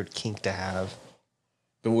weird kink to have.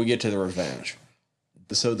 But we get to the revenge.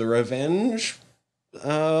 So the revenge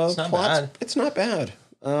It's not bad. It's not bad.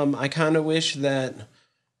 I kind of wish that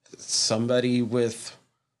somebody with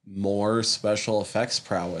more special effects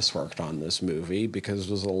prowess worked on this movie, because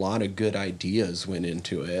there's a lot of good ideas went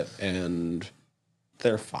into it, and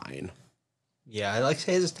they're fine. Yeah, I like to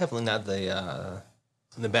say it's definitely not the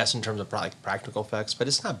best in terms of practical effects, but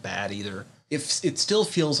it's not bad either. If it still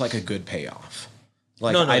feels like a good payoff.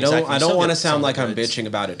 Like, No, I don't exactly. I You don't still want to get some sound of like the I'm goods. bitching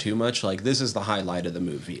about it too much. Like, this is the highlight of the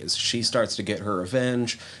movie, is she starts to get her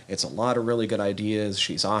revenge. It's a lot of really good ideas.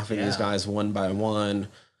 She's offing these Yeah. guys one by one.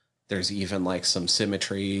 There's even like some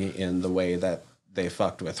symmetry in the way that they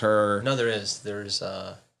fucked with her. No, there is. There's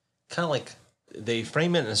kind of like they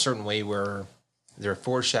frame it in a certain way where they're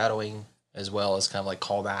foreshadowing as well as kind of like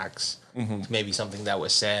callbacks to maybe something that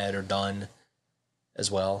was said or done as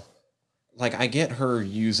well. Like, I get her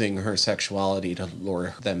using her sexuality to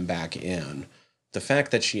lure them back in. The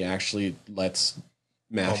fact that she actually lets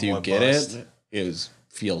Matthew Homeboy get bust. it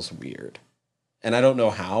feels weird. And I don't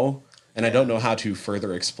know how. And I don't know how to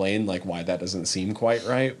further explain, like, why that doesn't seem quite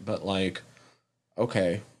right. But, like,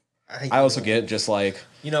 okay. I also get just, like,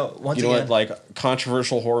 once you know again, what, like,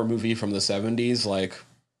 controversial horror movie from the 70s, like,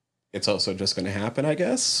 it's also just going to happen, I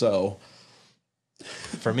guess. So,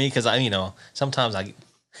 for me, because sometimes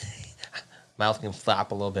mouth can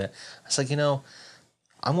flap a little bit. It's like, I'm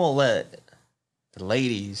gonna let the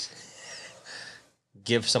ladies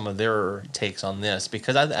give some of their takes on this,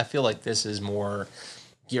 because I feel like this is more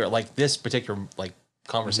like this particular like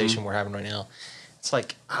conversation we're having right now. It's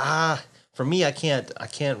like, for me, I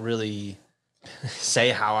can't really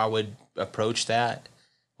say how I would approach that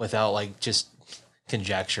without like just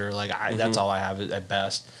conjecture. Like that's all I have at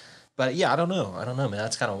best. But yeah, I don't know, man.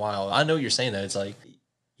 That's kind of wild. I know what you're saying that it's like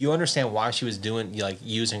you understand why she was doing like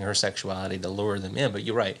using her sexuality to lure them in, but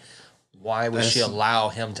you're right. Why would she allow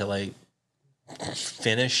him to like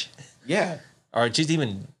finish yeah. or just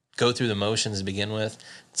even go through the motions to begin with?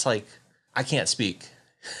 It's like I can't speak.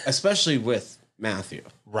 Especially with Matthew.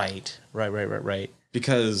 Right.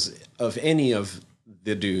 Because of any of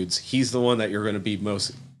the dudes, he's the one that you're going to be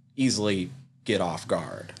most easily get off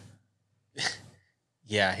guard.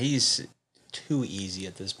 Yeah, he's too easy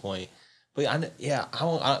at this point. But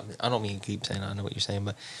I don't mean to keep saying I know what you're saying,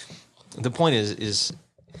 but the point is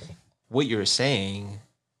what you're saying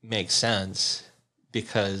makes sense,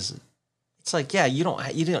 because it's like, yeah, you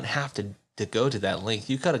didn't have to go to that length.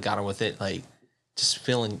 You could have got him with it, like just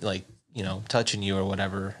feeling like, touching you or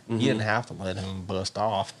whatever. You didn't have to let him bust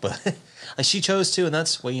off, but like she chose to, and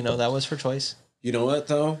that's that was her choice. You know what,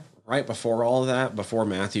 though? Right before all of that, before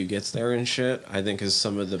Matthew gets there and shit, I think is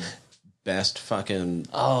some of the best fucking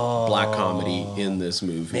black comedy in this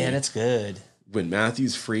movie. Man, it's good. When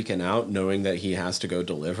Matthew's freaking out, knowing that he has to go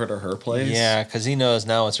deliver to her place. Yeah, because he knows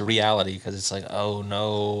now it's a reality, because it's like, oh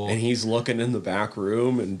no. And he's looking in the back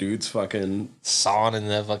room, and dude's fucking sawing in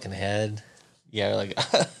the fucking head. Yeah, like,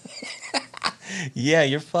 yeah,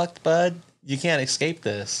 you're fucked, bud. You can't escape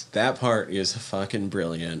this. That part is fucking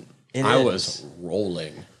brilliant. It I is. was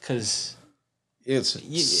rolling. Because, It's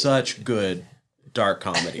such good dark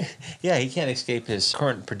comedy. yeah, he can't escape his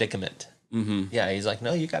current predicament. Mm-hmm. Yeah, he's like,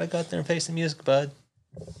 no, you got to go out there and face the music, bud.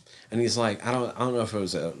 And he's like, I don't know if it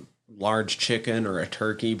was a large chicken or a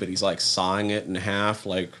turkey, but he's like sawing it in half,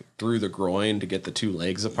 like through the groin to get the two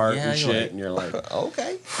legs apart and you're shit. like, And you're like,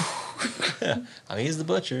 okay. I mean, he's the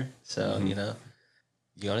butcher, so, you want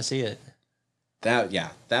to see it.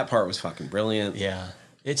 that part was fucking brilliant. Yeah.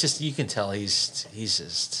 It's just, you can tell he's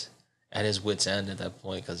just at his wit's end at that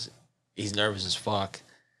point, because he's nervous as fuck.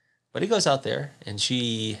 But he goes out there, and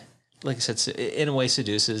she, like I said, in a way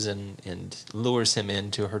seduces and lures him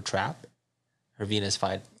into her trap, her Venus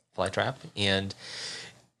fly trap. And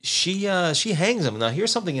she hangs him. Now,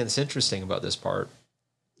 here's something that's interesting about this part,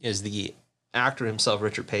 is the actor himself,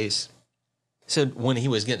 Richard Pace, said when he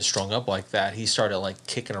was getting strung up like that, he started like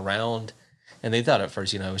kicking around, and they thought at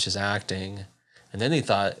first, it was just acting. And then they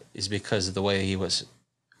thought it's because of the way he was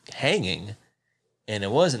hanging And it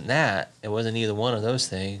wasn't that. It wasn't either one of those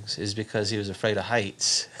things. It's because he was afraid of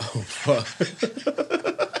heights. Oh, fuck.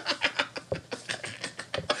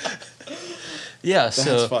 Yeah,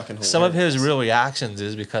 so fucking some of his hilarious. real reactions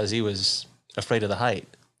is because he was afraid of the height,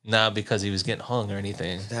 not because he was getting hung or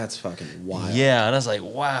anything. That's fucking wild. Yeah, and I was like,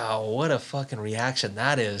 wow, what a fucking reaction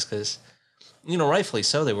that is. Because, rightfully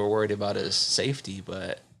so, they were worried about his safety,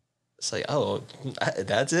 but it's like, oh,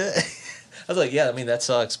 that's it? I was like, yeah, I mean, that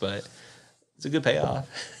sucks, but it's a good payoff.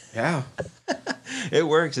 Yeah. It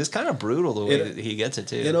works. It's kind of brutal the way It- that he gets it,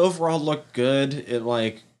 too. It overall looked good. It,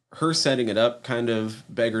 like, her setting it up kind of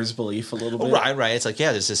beggars belief a little bit. Right. It's like,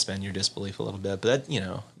 yeah, just suspend your disbelief a little bit. But,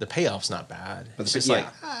 that, the payoff's not bad. It's just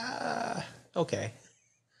yeah. like, okay.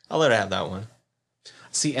 I'll let her have that one.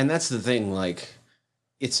 See, and that's the thing, like,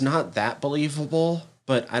 it's not that believable,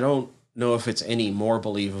 but I don't know if it's any more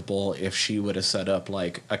believable if she would have set up,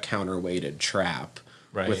 like, a counterweighted trap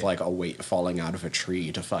Right. with, like, a weight falling out of a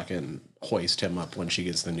tree to fucking hoist him up when she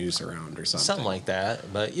gets the noose around or something. Something like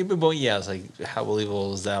that. But yeah, it's like, how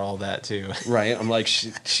believable is that, all that, too? Right? I'm like,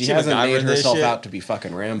 she She hasn't MacGyvered made this herself shit. out to be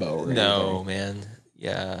fucking Rambo or No, anything. man.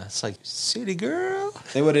 Yeah, it's like, city girl.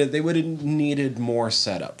 They would have needed more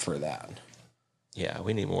setup for that. Yeah,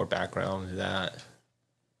 we need more background to that.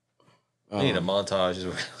 We need a montage.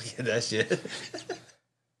 Look at that shit.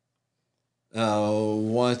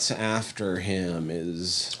 What's after him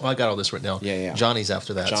is Well, I got all this written down. Yeah. Johnny's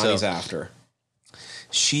after that. Johnny's so after.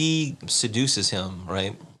 she seduces him,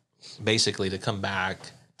 right? Basically, to come back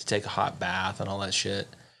to take a hot bath and all that shit.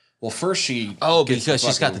 Well, first she Oh, gets because the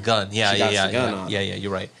she's got the fucking- gun. Yeah, she yeah, got yeah, the gun yeah, on. yeah, yeah.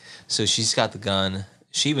 You're right. So she's got the gun.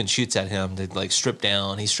 She even shoots at him to like strip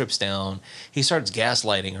down. He strips down. He starts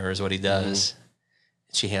gaslighting her, is what he does.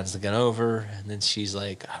 She hands the gun over, and then she's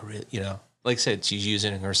like, I really, like I said, she's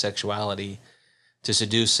using her sexuality to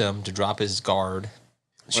seduce him, to drop his guard.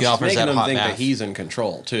 She Well, she's offers making that him hot think bath. that he's in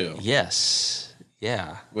control too. Yes.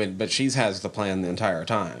 Yeah. But she has the plan the entire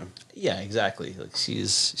time. Yeah. Exactly. Like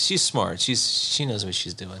she's smart. She knows what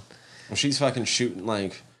she's doing. Well, she's fucking shooting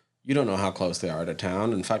like you don't know how close they are to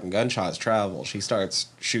town, and fucking gunshots travel. She starts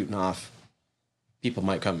shooting off. People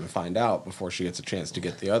might come and find out before she gets a chance to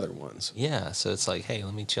get the other ones. Yeah, so it's like, hey,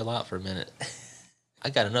 let me chill out for a minute.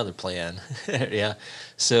 I got another plan. Yeah.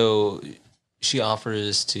 So she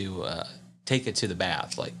offers to take it to the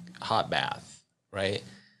bath, like hot bath, right?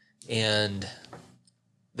 And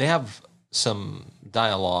they have some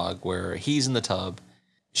dialogue where he's in the tub,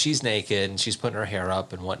 she's naked, and she's putting her hair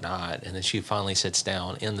up and whatnot. And then she finally sits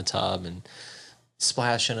down in the tub and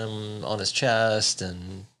splashing him on his chest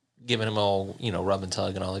and giving him all, rub and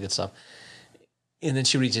tug and all that good stuff. And then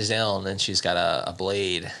she reaches down and she's got a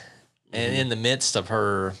blade. And in the midst of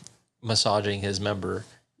her massaging his member,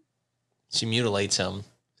 she mutilates him.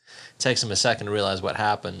 It takes him a second to realize what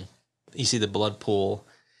happened. You see the blood pool.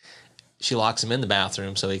 She locks him in the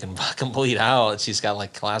bathroom so he can fucking bleed out. She's got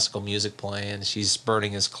like classical music playing. She's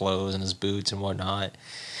burning his clothes and his boots and whatnot.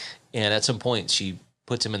 And at some point, she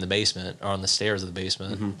puts him in the basement or on the stairs of the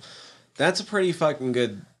basement. That's a pretty fucking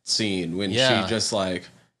good scene when Yeah. she just like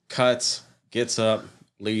cuts, gets up,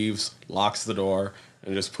 leaves, locks the door,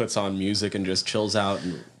 and just puts on music and just chills out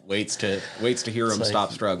and waits to hear him It's like,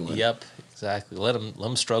 stop struggling. Yep, exactly. Let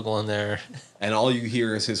him struggle in there. And all you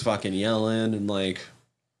hear is his fucking yelling and like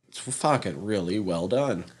it's fucking really well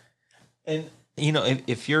done. And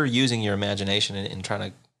if you're using your imagination and trying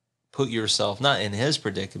to put yourself not in his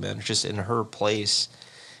predicament, just in her place,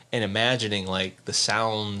 and imagining like the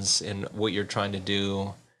sounds and what you're trying to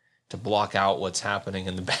do to block out what's happening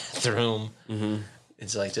in the bathroom,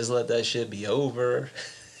 it's like just let that shit be over,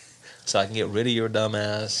 so I can get rid of your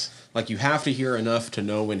dumbass. Like you have to hear enough to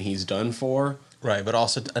know when he's done for. Right, but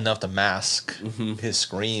also enough to mask his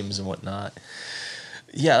screams and whatnot.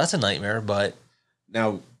 Yeah, that's a nightmare, but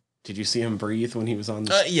Now, did you see him breathe when he was on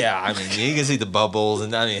the yeah, I mean, you can see the bubbles,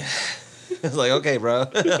 and I mean, it's like, okay, bro.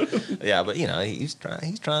 Yeah, but he's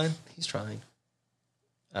trying.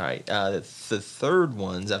 All right, the third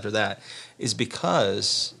ones after that is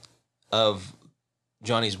because of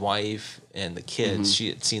Johnny's wife and the kids. She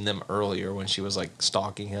had seen them earlier when she was like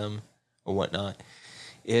stalking him or whatnot.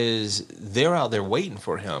 Is they're out there waiting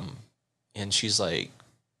for him, and she's like,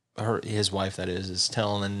 his wife that is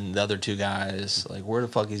telling the other two guys like, where the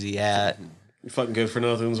fuck is he at? You fucking good for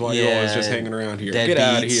nothings while you're always just hanging around here. Get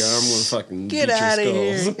out of here. I'm gonna fucking Get beat out of your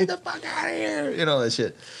here. skulls. Get the fuck out of here. That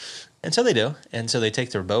shit. And so they do. And so they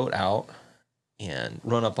take their boat out and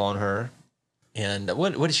run up on her. And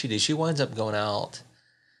what does she do? She winds up going out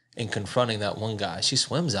and confronting that one guy. She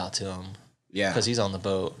swims out to him Yeah. because he's on the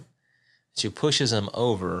boat. She pushes him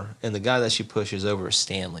over. And the guy that she pushes over is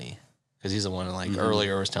Stanley, because he's the one that, like,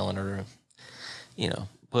 earlier was telling her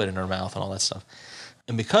put in her mouth and all that stuff.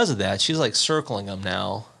 And because of that, she's like circling him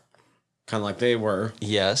now. Kind of like they were.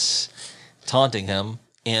 Yes. Taunting him.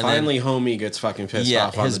 And finally, homie gets fucking pissed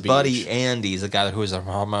off on the beach. His buddy Andy's the guy who is a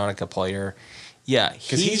harmonica player. Yeah.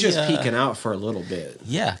 Because he's just peeking out for a little bit.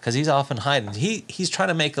 Yeah, because he's often hiding. He's trying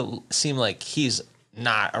to make it seem like he's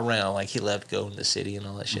not around, like he left go in the city and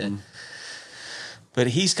all that shit. But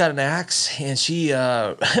he's got an axe, and she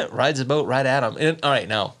rides a boat right at him. And, all right,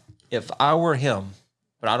 now, if I were him,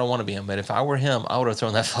 but I don't want to be him, but if I were him, I would have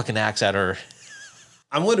thrown that fucking axe at her.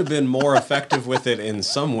 I would have been more effective with it in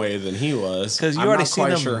some way than he was. Because you I'm already not seen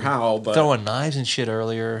quite him sure how, but throwing knives and shit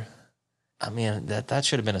earlier. I mean, that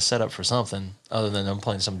should have been a setup for something other than them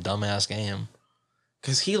playing some dumbass game.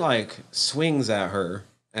 Because he, like, swings at her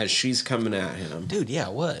as she's coming at him. Dude, yeah,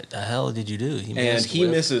 what the hell did you do? He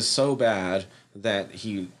misses so bad that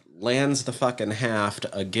he lands the fucking haft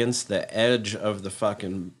against the edge of the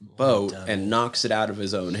fucking boat and knocks it out of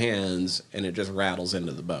his own hands, and it just rattles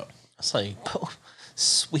into the boat. It's like, oh,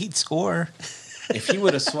 sweet score. If he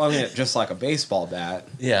would have swung it just like a baseball bat.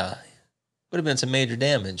 Yeah. Would have been some major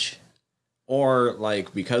damage. Or,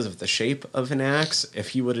 like, because of the shape of an axe, if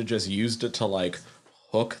he would have just used it to, like,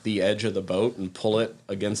 hook the edge of the boat and pull it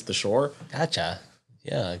against the shore. Gotcha.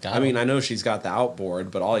 Yeah, I mean, I know she's got the outboard,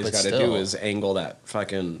 but all he's got to do is angle that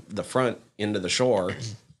fucking the front into the shore.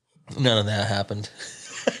 None of that happened.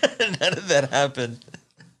 None of that happened.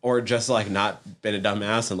 Or just like not been a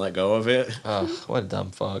dumbass and let go of it. Oh, what a dumb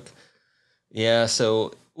fuck. Yeah,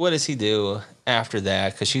 so what does he do after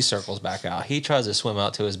that? Because she circles back out. He tries to swim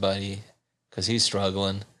out to his buddy because he's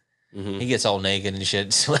struggling. He gets all naked and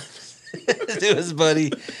shit, swims to his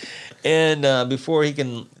buddy. And before he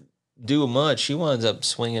can do much, she winds up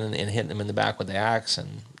swinging and hitting him in the back with the axe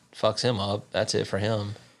and fucks him up. That's it for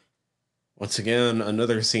him. Once again,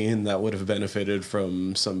 another scene that would have benefited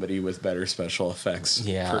from somebody with better special effects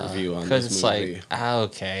purview on this it's movie. Like,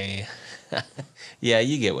 okay. Yeah,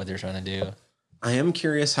 you get what they're trying to do. I am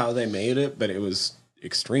curious how they made it, but it was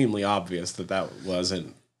extremely obvious that that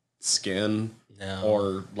wasn't skin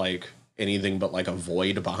or like anything but like a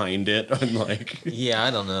void behind it. And like, yeah,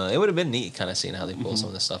 I don't know. It would have been neat kind of seeing how they pull some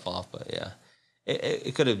of this stuff off, but yeah,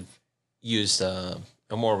 it could have used a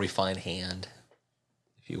more refined hand,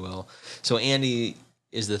 if you will. So Andy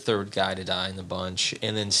is the third guy to die in the bunch,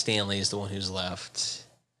 and then Stanley is the one who's left.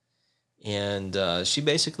 And she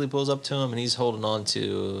basically pulls up to him, and he's holding on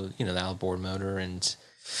to the outboard motor, and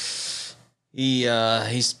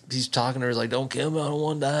he's talking to her like, "Don't kill me, I don't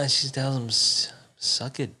want to die." She tells him,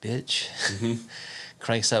 "Suck it, bitch."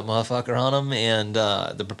 Cranks that motherfucker on him, and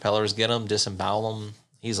the propellers get him, disembowel him.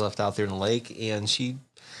 He's left out there in the lake, and she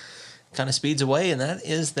kind of speeds away, and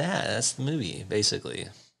that's the movie, basically.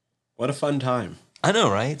 What a fun time. I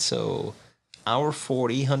know, right? So, hour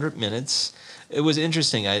 40, 100 minutes. It was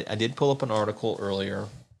interesting. I did pull up an article earlier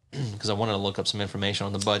because I wanted to look up some information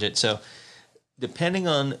on the budget. So, depending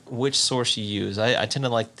on which source you use, I tend to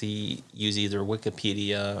like to use either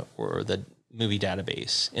Wikipedia or the movie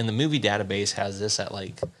database. And the movie database has this at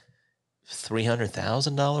like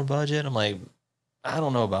 $300,000 budget. I'm like, I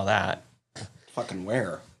don't know about that. Fucking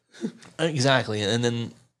where? Exactly. And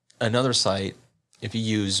then another site, if you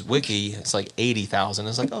use Wiki, it's like 80,000.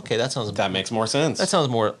 It's like, okay, that makes more sense. That sounds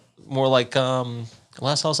more like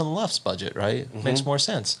Last House on the Left's budget, right? Makes more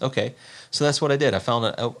sense. Okay. So that's what I did. I found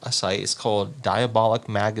a site. It's called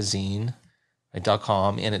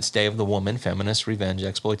diabolicmagazine.com, and it's Day of the Woman, Feminist Revenge,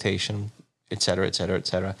 Exploitation, et cetera, et cetera, et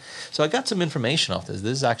cetera. So I got some information off this.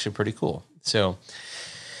 This is actually pretty cool. So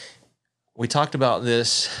we talked about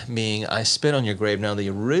this being I Spit on Your Grave. Now, the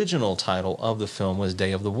original title of the film was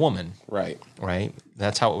Day of the Woman. Right. Right?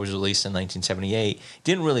 That's how it was released in 1978.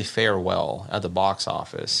 Didn't really fare well at the box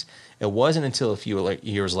office. It wasn't until a few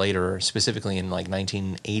years later, specifically in like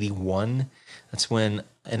 1981, that's when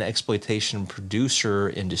an exploitation producer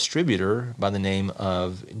and distributor by the name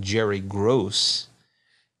of Jerry Gross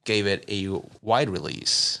gave it a wide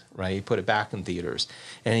release, right? He put it back in theaters,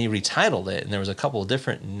 and he retitled it, and there was a couple of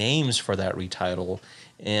different names for that retitle,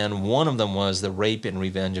 and one of them was The Rape and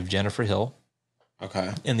Revenge of Jennifer Hill.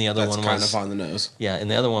 Okay. And the other one was... kind of on the nose. Yeah, and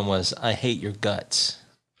the other one was I Hate Your Guts,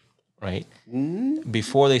 right?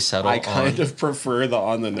 Before they settled I kind of prefer the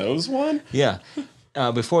on the nose one. Yeah.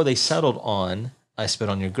 Before they settled on I Spit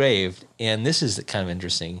on Your Grave, and this is kind of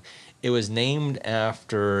interesting. It was named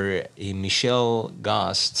after a Michel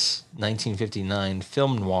Gast's 1959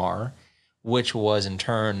 film noir, which was in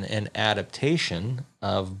turn an adaptation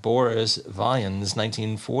of Boris Vian's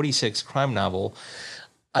 1946 crime novel.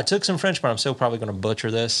 I took some French, but I'm still probably going to butcher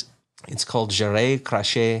this. It's called J'irai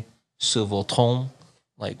cracher sur vos tombes,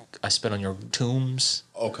 like I spit on your tombs.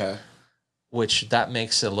 Okay. which that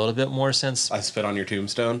makes a little bit more sense. I spit on your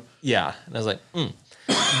tombstone. Yeah. And I was like,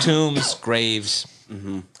 tombs, graves.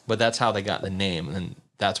 But that's how they got the name, and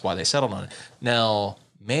that's why they settled on it. Now,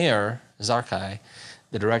 Mayer Zarkai,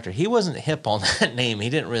 the director, he wasn't hip on that name. He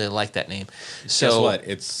didn't really like that name. So, Guess what?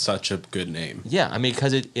 It's such a good name. yeah, I mean,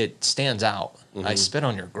 because it stands out. I spit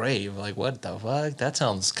on your grave. Like, what the fuck? That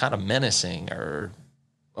sounds kind of menacing or,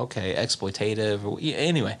 okay, exploitative.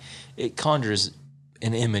 Anyway, it conjures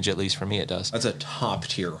an image, at least for me, it does. That's a top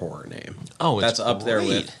tier horror name. Oh, it's that's up there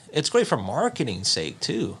with. It's great for marketing's sake,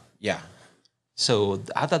 too. Yeah. So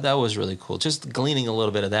I thought that was really cool. Just gleaning a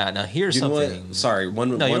little bit of that. Now, here's You know something. what? Sorry,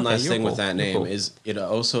 one No, you're okay, last you're thing cool. with that You're name cool. is it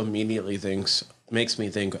also immediately makes me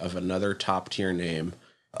think of another top tier name,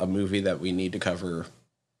 a movie that we need to cover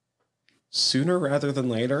sooner rather than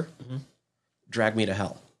later. Drag Me to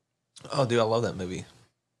Hell. Oh, dude, I love that movie.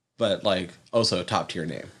 But like also a top tier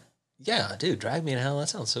name. Yeah, dude, Drag Me to Hell. That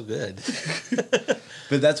sounds so good.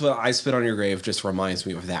 But that's what I Spit on Your Grave just reminds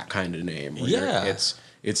me of, that kind of name. Where Yeah.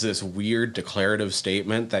 it's this weird declarative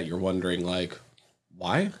statement that you're wondering like,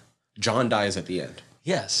 why? John dies at the end.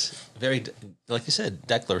 Yes, very, like you said,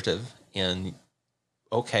 declarative. And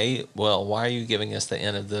okay, well, why are you giving us the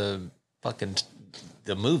end of the fucking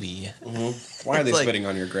the movie? Why are they It's like- spitting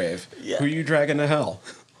on your grave? Yeah. Who are you dragging to hell?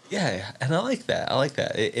 Yeah, and I like that. I like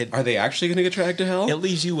that. It Are they actually going to get dragged to hell? it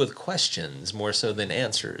leaves you with questions more so than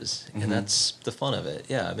answers, and that's the fun of it.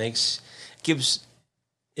 Yeah, gives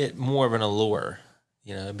it more of an allure.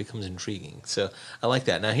 You know, it becomes intriguing. So I like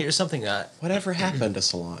that. Now here's something that Whatever happened to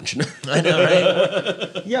Solange? I know,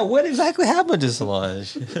 right? Yeah, what exactly happened to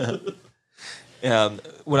Solange?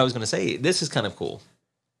 What I was going to say, this is kind of cool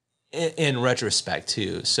in retrospect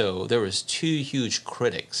too. So there was two huge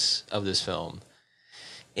critics of this film,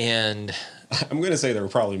 and I'm going to say there were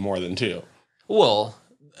probably more than two. well,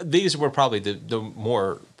 these were probably the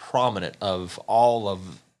more prominent of all of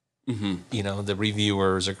you know, the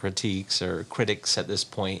reviewers or critics at this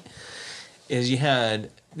point. Is you had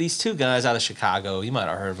these two guys out of Chicago. You might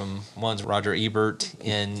have heard of them. One's Roger Ebert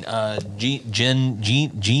and Gene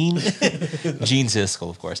Siskel,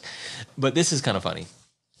 of course. But this is kind of funny.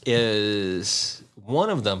 Is one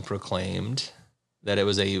of them proclaimed that it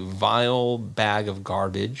was a vile bag of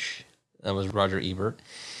garbage. That was Roger Ebert.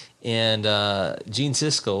 And Gene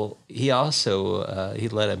Siskel, he also he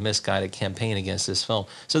led a misguided campaign against this film.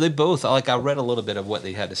 So they both, like, I read a little bit of what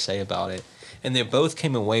they had to say about it, and they both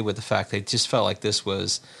came away with the fact they just felt like this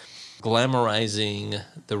was glamorizing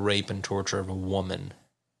the rape and torture of a woman.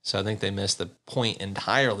 So I think they missed the point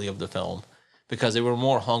entirely of the film because they were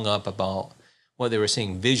more hung up about what they were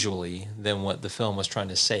seeing visually than what the film was trying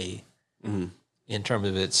to say in terms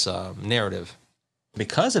of its narrative.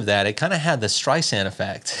 Because of that, it kind of had the Streisand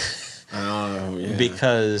effect. Oh, yeah.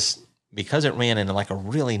 because it ran into like a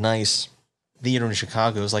really nice theater in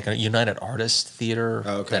Chicago. It was like a United Artists theater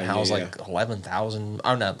Okay, that housed yeah, like 11,000,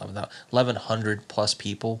 or not 11,000, 1,100 plus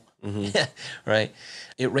people. Right.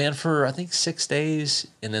 It ran for, I think, 6 days,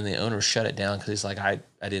 and then the owner shut it down because he's like, I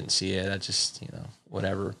didn't see it. I just,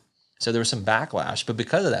 whatever. So there was some backlash. But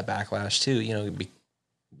because of that backlash, too, it'd be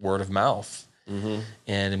word of mouth.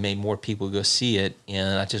 And it made more people go see it.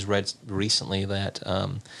 And I just read recently that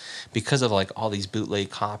because of like all these bootleg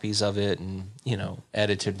copies of it and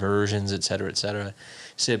edited versions, et cetera,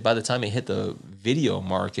 said by the time it hit the video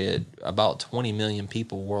market, about 20 million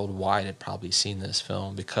people worldwide had probably seen this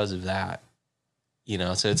film because of that.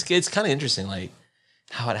 So it's kind of interesting, like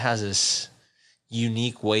how it has this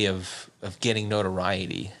unique way of getting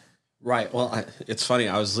notoriety. Right. Well, it's funny.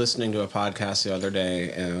 I was listening to a podcast the other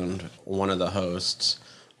day, and one of the hosts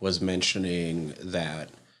was mentioning that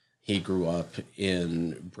he grew up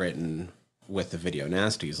in Britain with the Video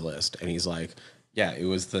Nasties list, and he's like, "Yeah, it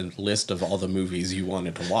was the list of all the movies you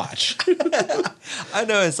wanted to watch." I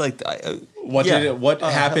know, it's like What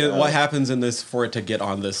happened? What happens in this for it to get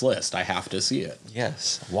on this list? I have to see it.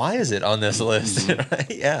 yes. Why is it on this list? Right?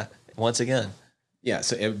 Yeah. Once again. Yeah,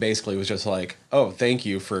 so it basically was just like, oh, thank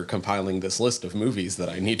you for compiling this list of movies that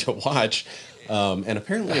I need to watch. And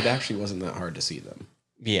apparently it actually wasn't that hard to see them.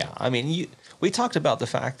 Yeah, I mean, we talked about the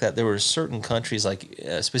fact that there were certain countries, like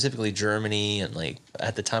specifically Germany, and like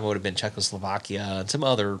at the time it would have been Czechoslovakia and some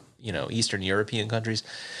other, Eastern European countries.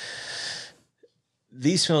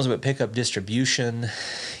 These films would pick up distribution,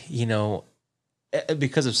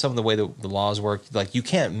 because of some of the way the laws work. Like, you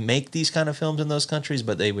can't make these kind of films in those countries,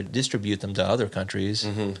 but they would distribute them to other countries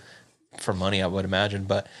for money, I would imagine.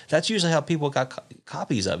 But that's usually how people got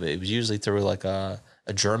copies of it. It was usually through like a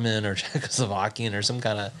German or Czechoslovakian or some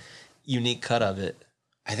kind of unique cut of it.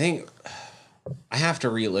 I think I have to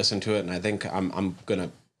re-listen to it, and I think I'm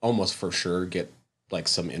gonna almost for sure get like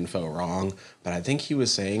some info wrong, but I think he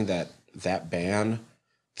was saying that that ban,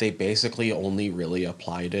 they basically only really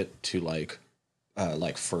applied it to like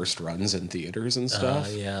first runs in theaters and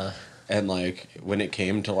stuff. Yeah. And like when it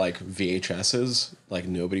came to like VHSs, like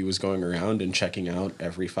nobody was going around and checking out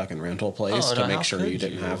every fucking rental place Oh, to no, make how sure could you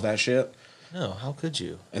didn't you? have that shit. No, how could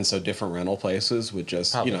you? And so different rental places would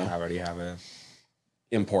just, Probably you know, already have it.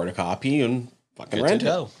 import a copy and fucking Good rent to it.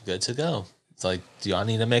 go. Good to go. It's like, do I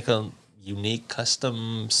need to make a unique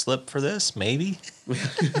custom slip for this? Maybe.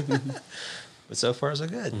 But so far, so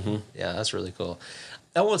good. Yeah, that's really cool.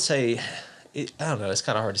 I won't say, I don't know, it's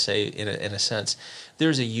kind of hard to say in a sense.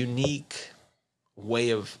 There's a unique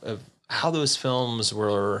way of how those films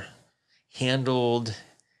were handled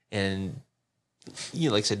and, you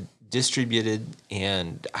know, like I said, distributed,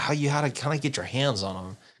 and how you had to kind of get your hands on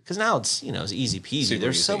them. Because now it's, you know, it's easy peasy. Super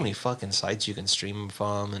There's so easy. many fucking sites you can stream them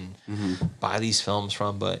from and buy these films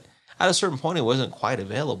from. But at a certain point, it wasn't quite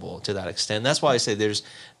available to that extent. That's why I say there's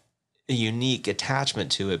a unique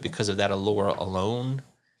attachment to it because of that allure alone,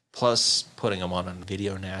 plus putting them on a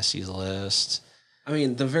Video Nasty's list. I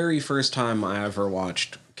mean, the very first time I ever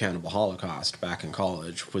watched Cannibal Holocaust back in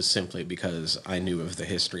college was simply because I knew of the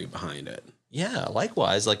history behind it. Yeah,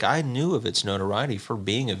 likewise. Like, I knew of its notoriety for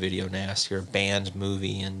being a Video Nasty or banned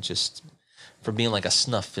movie and just for being like a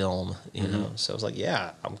snuff film, you know? So I was like,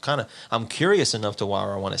 yeah, I'm curious enough to why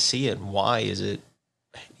I want to see it. And why is it,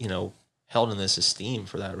 you know, held in this esteem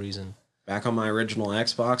for that reason? Back on my original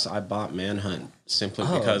Xbox, I bought Manhunt simply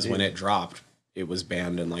Oh, because dude. when it dropped, it was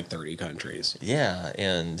banned in like 30 countries. Yeah,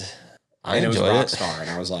 and I And it was enjoyed it. Rockstar, and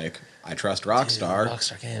I was like, I trust Rockstar.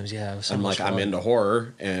 Rockstar Games, yeah. It was so I'm much like, I'm fun. into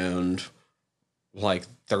horror, and like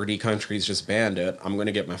 30 countries just banned it. I'm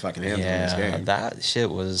gonna get my fucking hands on this Yeah, game. that shit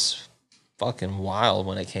was fucking wild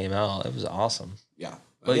when it came out. It was awesome. Yeah,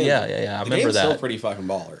 But Again, yeah, I the remember game's that. still pretty fucking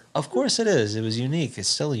baller. Of course it is. It was unique. It's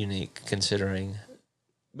still unique considering.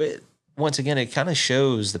 But once again, it kind of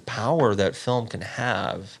shows the power that film can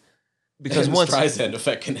have. Because And once this Streisand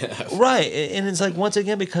effect can have. right, and it's like once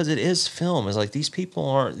again because it is film. It's like these people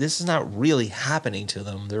aren't. This is not really happening to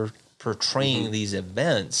them. They're portraying these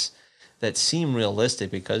events that seem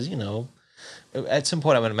realistic because you know, at some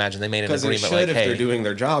point I would imagine they made an Because it agreement should like, if hey, they're doing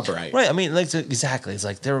their job right. right. I mean, like exactly. It's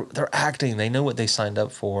like they're acting. They know what they signed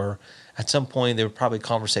up for. At some point, there were probably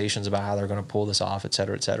conversations about how they're going to pull this off, et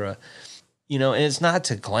cetera, et cetera. You know, and it's not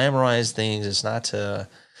to glamorize things. It's not to,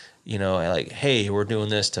 you know, like, hey, we're doing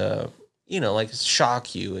this to, you know, like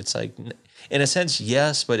shock you. It's like, in a sense,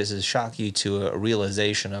 yes, but it's to shock you to a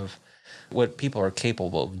realization of what people are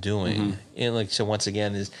capable of doing. And like, so once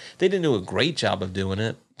again, is they didn't do a great job of doing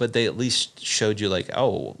it, but they at least showed you like,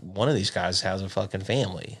 oh, one of these guys has a fucking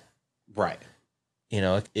family. Right. You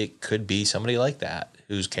know, it could be somebody like that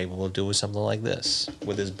who's capable of doing something like this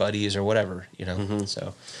with his buddies or whatever, you know.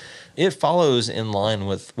 So it follows in line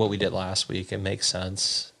with what we did last week. It makes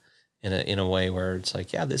sense in a way where it's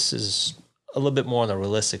like, yeah, this is a little bit more on the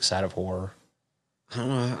realistic side of horror. I don't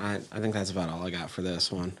know. I think that's about all I got for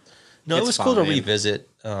this one. No, it It's was cool to fine. revisit.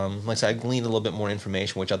 Like I said, I gleaned a little bit more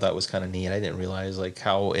information, which I thought was kind of neat. I didn't realize like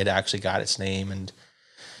how it actually got its name. And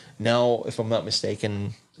now, if I'm not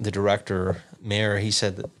mistaken, the director, Mayer, he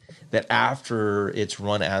said that after it's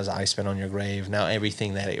run as I Spit on Your Grave, now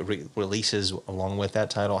everything that it releases along with that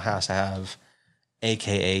title has to have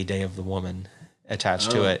AKA Day of the Woman attached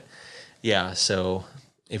to it. Yeah, so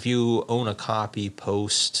if you own a copy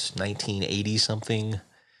post 1980 something,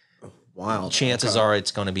 Wild. chances Okay. are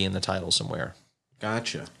it's going to be in the title somewhere.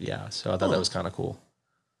 Gotcha. Yeah, so I thought that was kind of cool.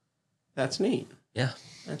 That's neat. Yeah,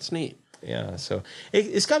 That's neat. yeah. So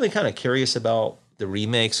it's got me kind of curious about the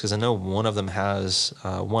remakes because I know one of them has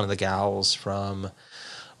one of the gals from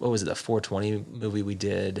what was it, the 420 movie we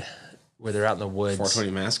did where they're out in the woods.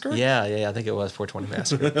 420 Massacre? Yeah. I think it was 420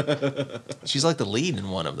 Massacre. She's like the lead in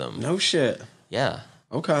one of them. No shit. Yeah.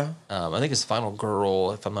 Okay. I think it's Final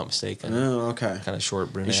Girl, if I'm not mistaken. Oh, okay. Kind of short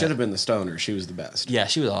He brunette. should have been the stoner. She was the best. Yeah,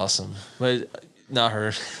 she was awesome, but not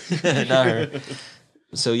her. Not her.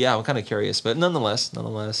 So yeah, I'm kind of curious, but nonetheless, yeah. it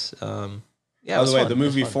By was the way, fun. the It was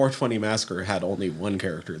movie fun. 420 Massacre had only one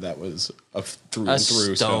character that was a through A and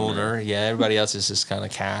through stoner. Yeah, everybody else is just kind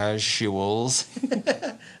of casuals.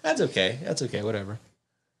 That's okay. Whatever.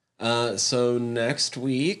 So next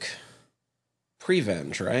week,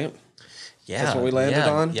 Prevenge, right? Yeah, That's what we landed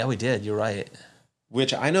on? Yeah, we did. You're right.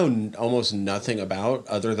 Which I know almost nothing about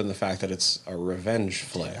other than the fact that it's a revenge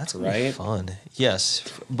flick, That's gonna be right? fun. Yes,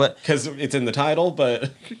 but Because it's in the title, but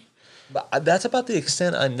that's about the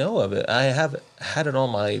extent I know of it. I have had it on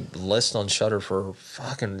my list on Shudder for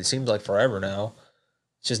fucking, it seems like forever now.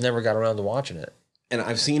 Just never got around to watching it. And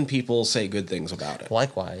I've seen people say good things about it.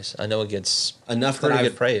 Likewise, I know it gets Enough that pretty I've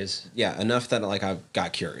good praise. Yeah, enough that like I've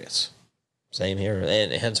got curious. Same here,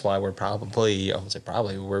 and hence why we're probably, I won't say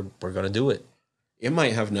probably, we're going to do it. It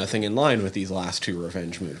might have nothing in line with these last 2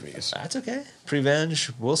 revenge movies, That's okay.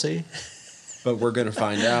 Prevenge, we'll see. but we're going to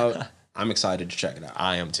find out. I'm excited to check it out.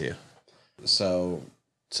 I am too. So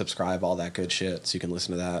subscribe, all that good shit, so you can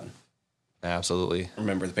listen to that. Absolutely.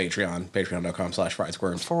 Remember the Patreon,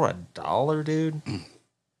 patreon.com/FriedSquirms. For $1, dude.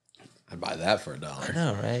 I'd buy that for I $1.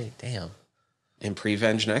 know, right? Damn. And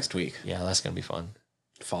Prevenge next week, Yeah, that's going to be fun.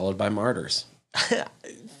 followed by Martyrs,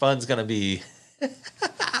 Fun's going to be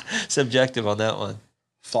subjective on that one.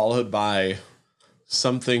 followed by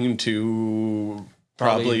something to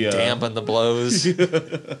Probably probably dampen the blows.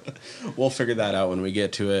 We'll figure that out when we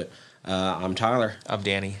get to it. I'm Tyler. I'm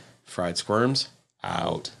Danny. Fried Squirms.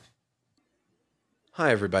 Out.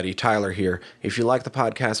 Hi, everybody. Tyler here. If you like the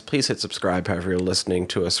podcast, please hit subscribe however you're listening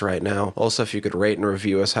to us right now. Also, if you could rate and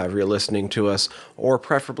review us however you're listening to us, or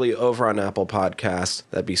preferably over on Apple Podcasts,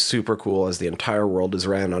 that'd be super cool, as the entire world is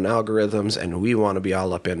ran on algorithms and we want to be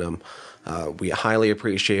all up in them. We highly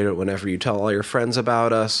appreciate it whenever you tell all your friends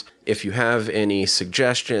about us. If you have any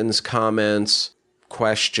suggestions, comments,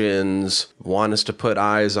 questions, want us to put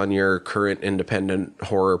eyes on your current independent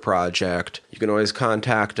horror project, you can always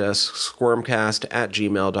contact us,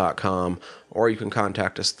 squirmcast@gmail.com, or you can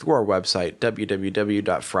contact us through our website,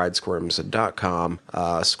 www.friedsquirms.com.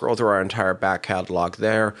 Scroll through our entire back catalog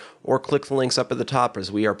there, or click the links up at the top,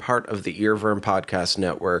 as we are part of the Earworm Podcast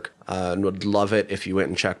Network, and would love it if you went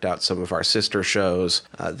and checked out some of our sister shows.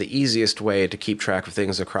 The easiest way to keep track of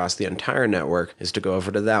things across the entire network is to go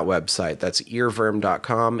over to that website. That's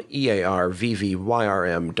earworm.com,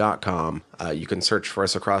 EARVVYRM.com. You can search for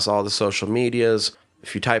us across all the social medias.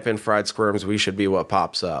 If you type in Fried Squirms, we should be what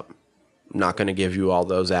pops up. I'm not going to give you all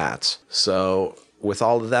those ads. So with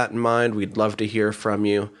all of that in mind, we'd love to hear from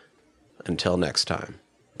you. Until next time,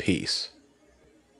 peace.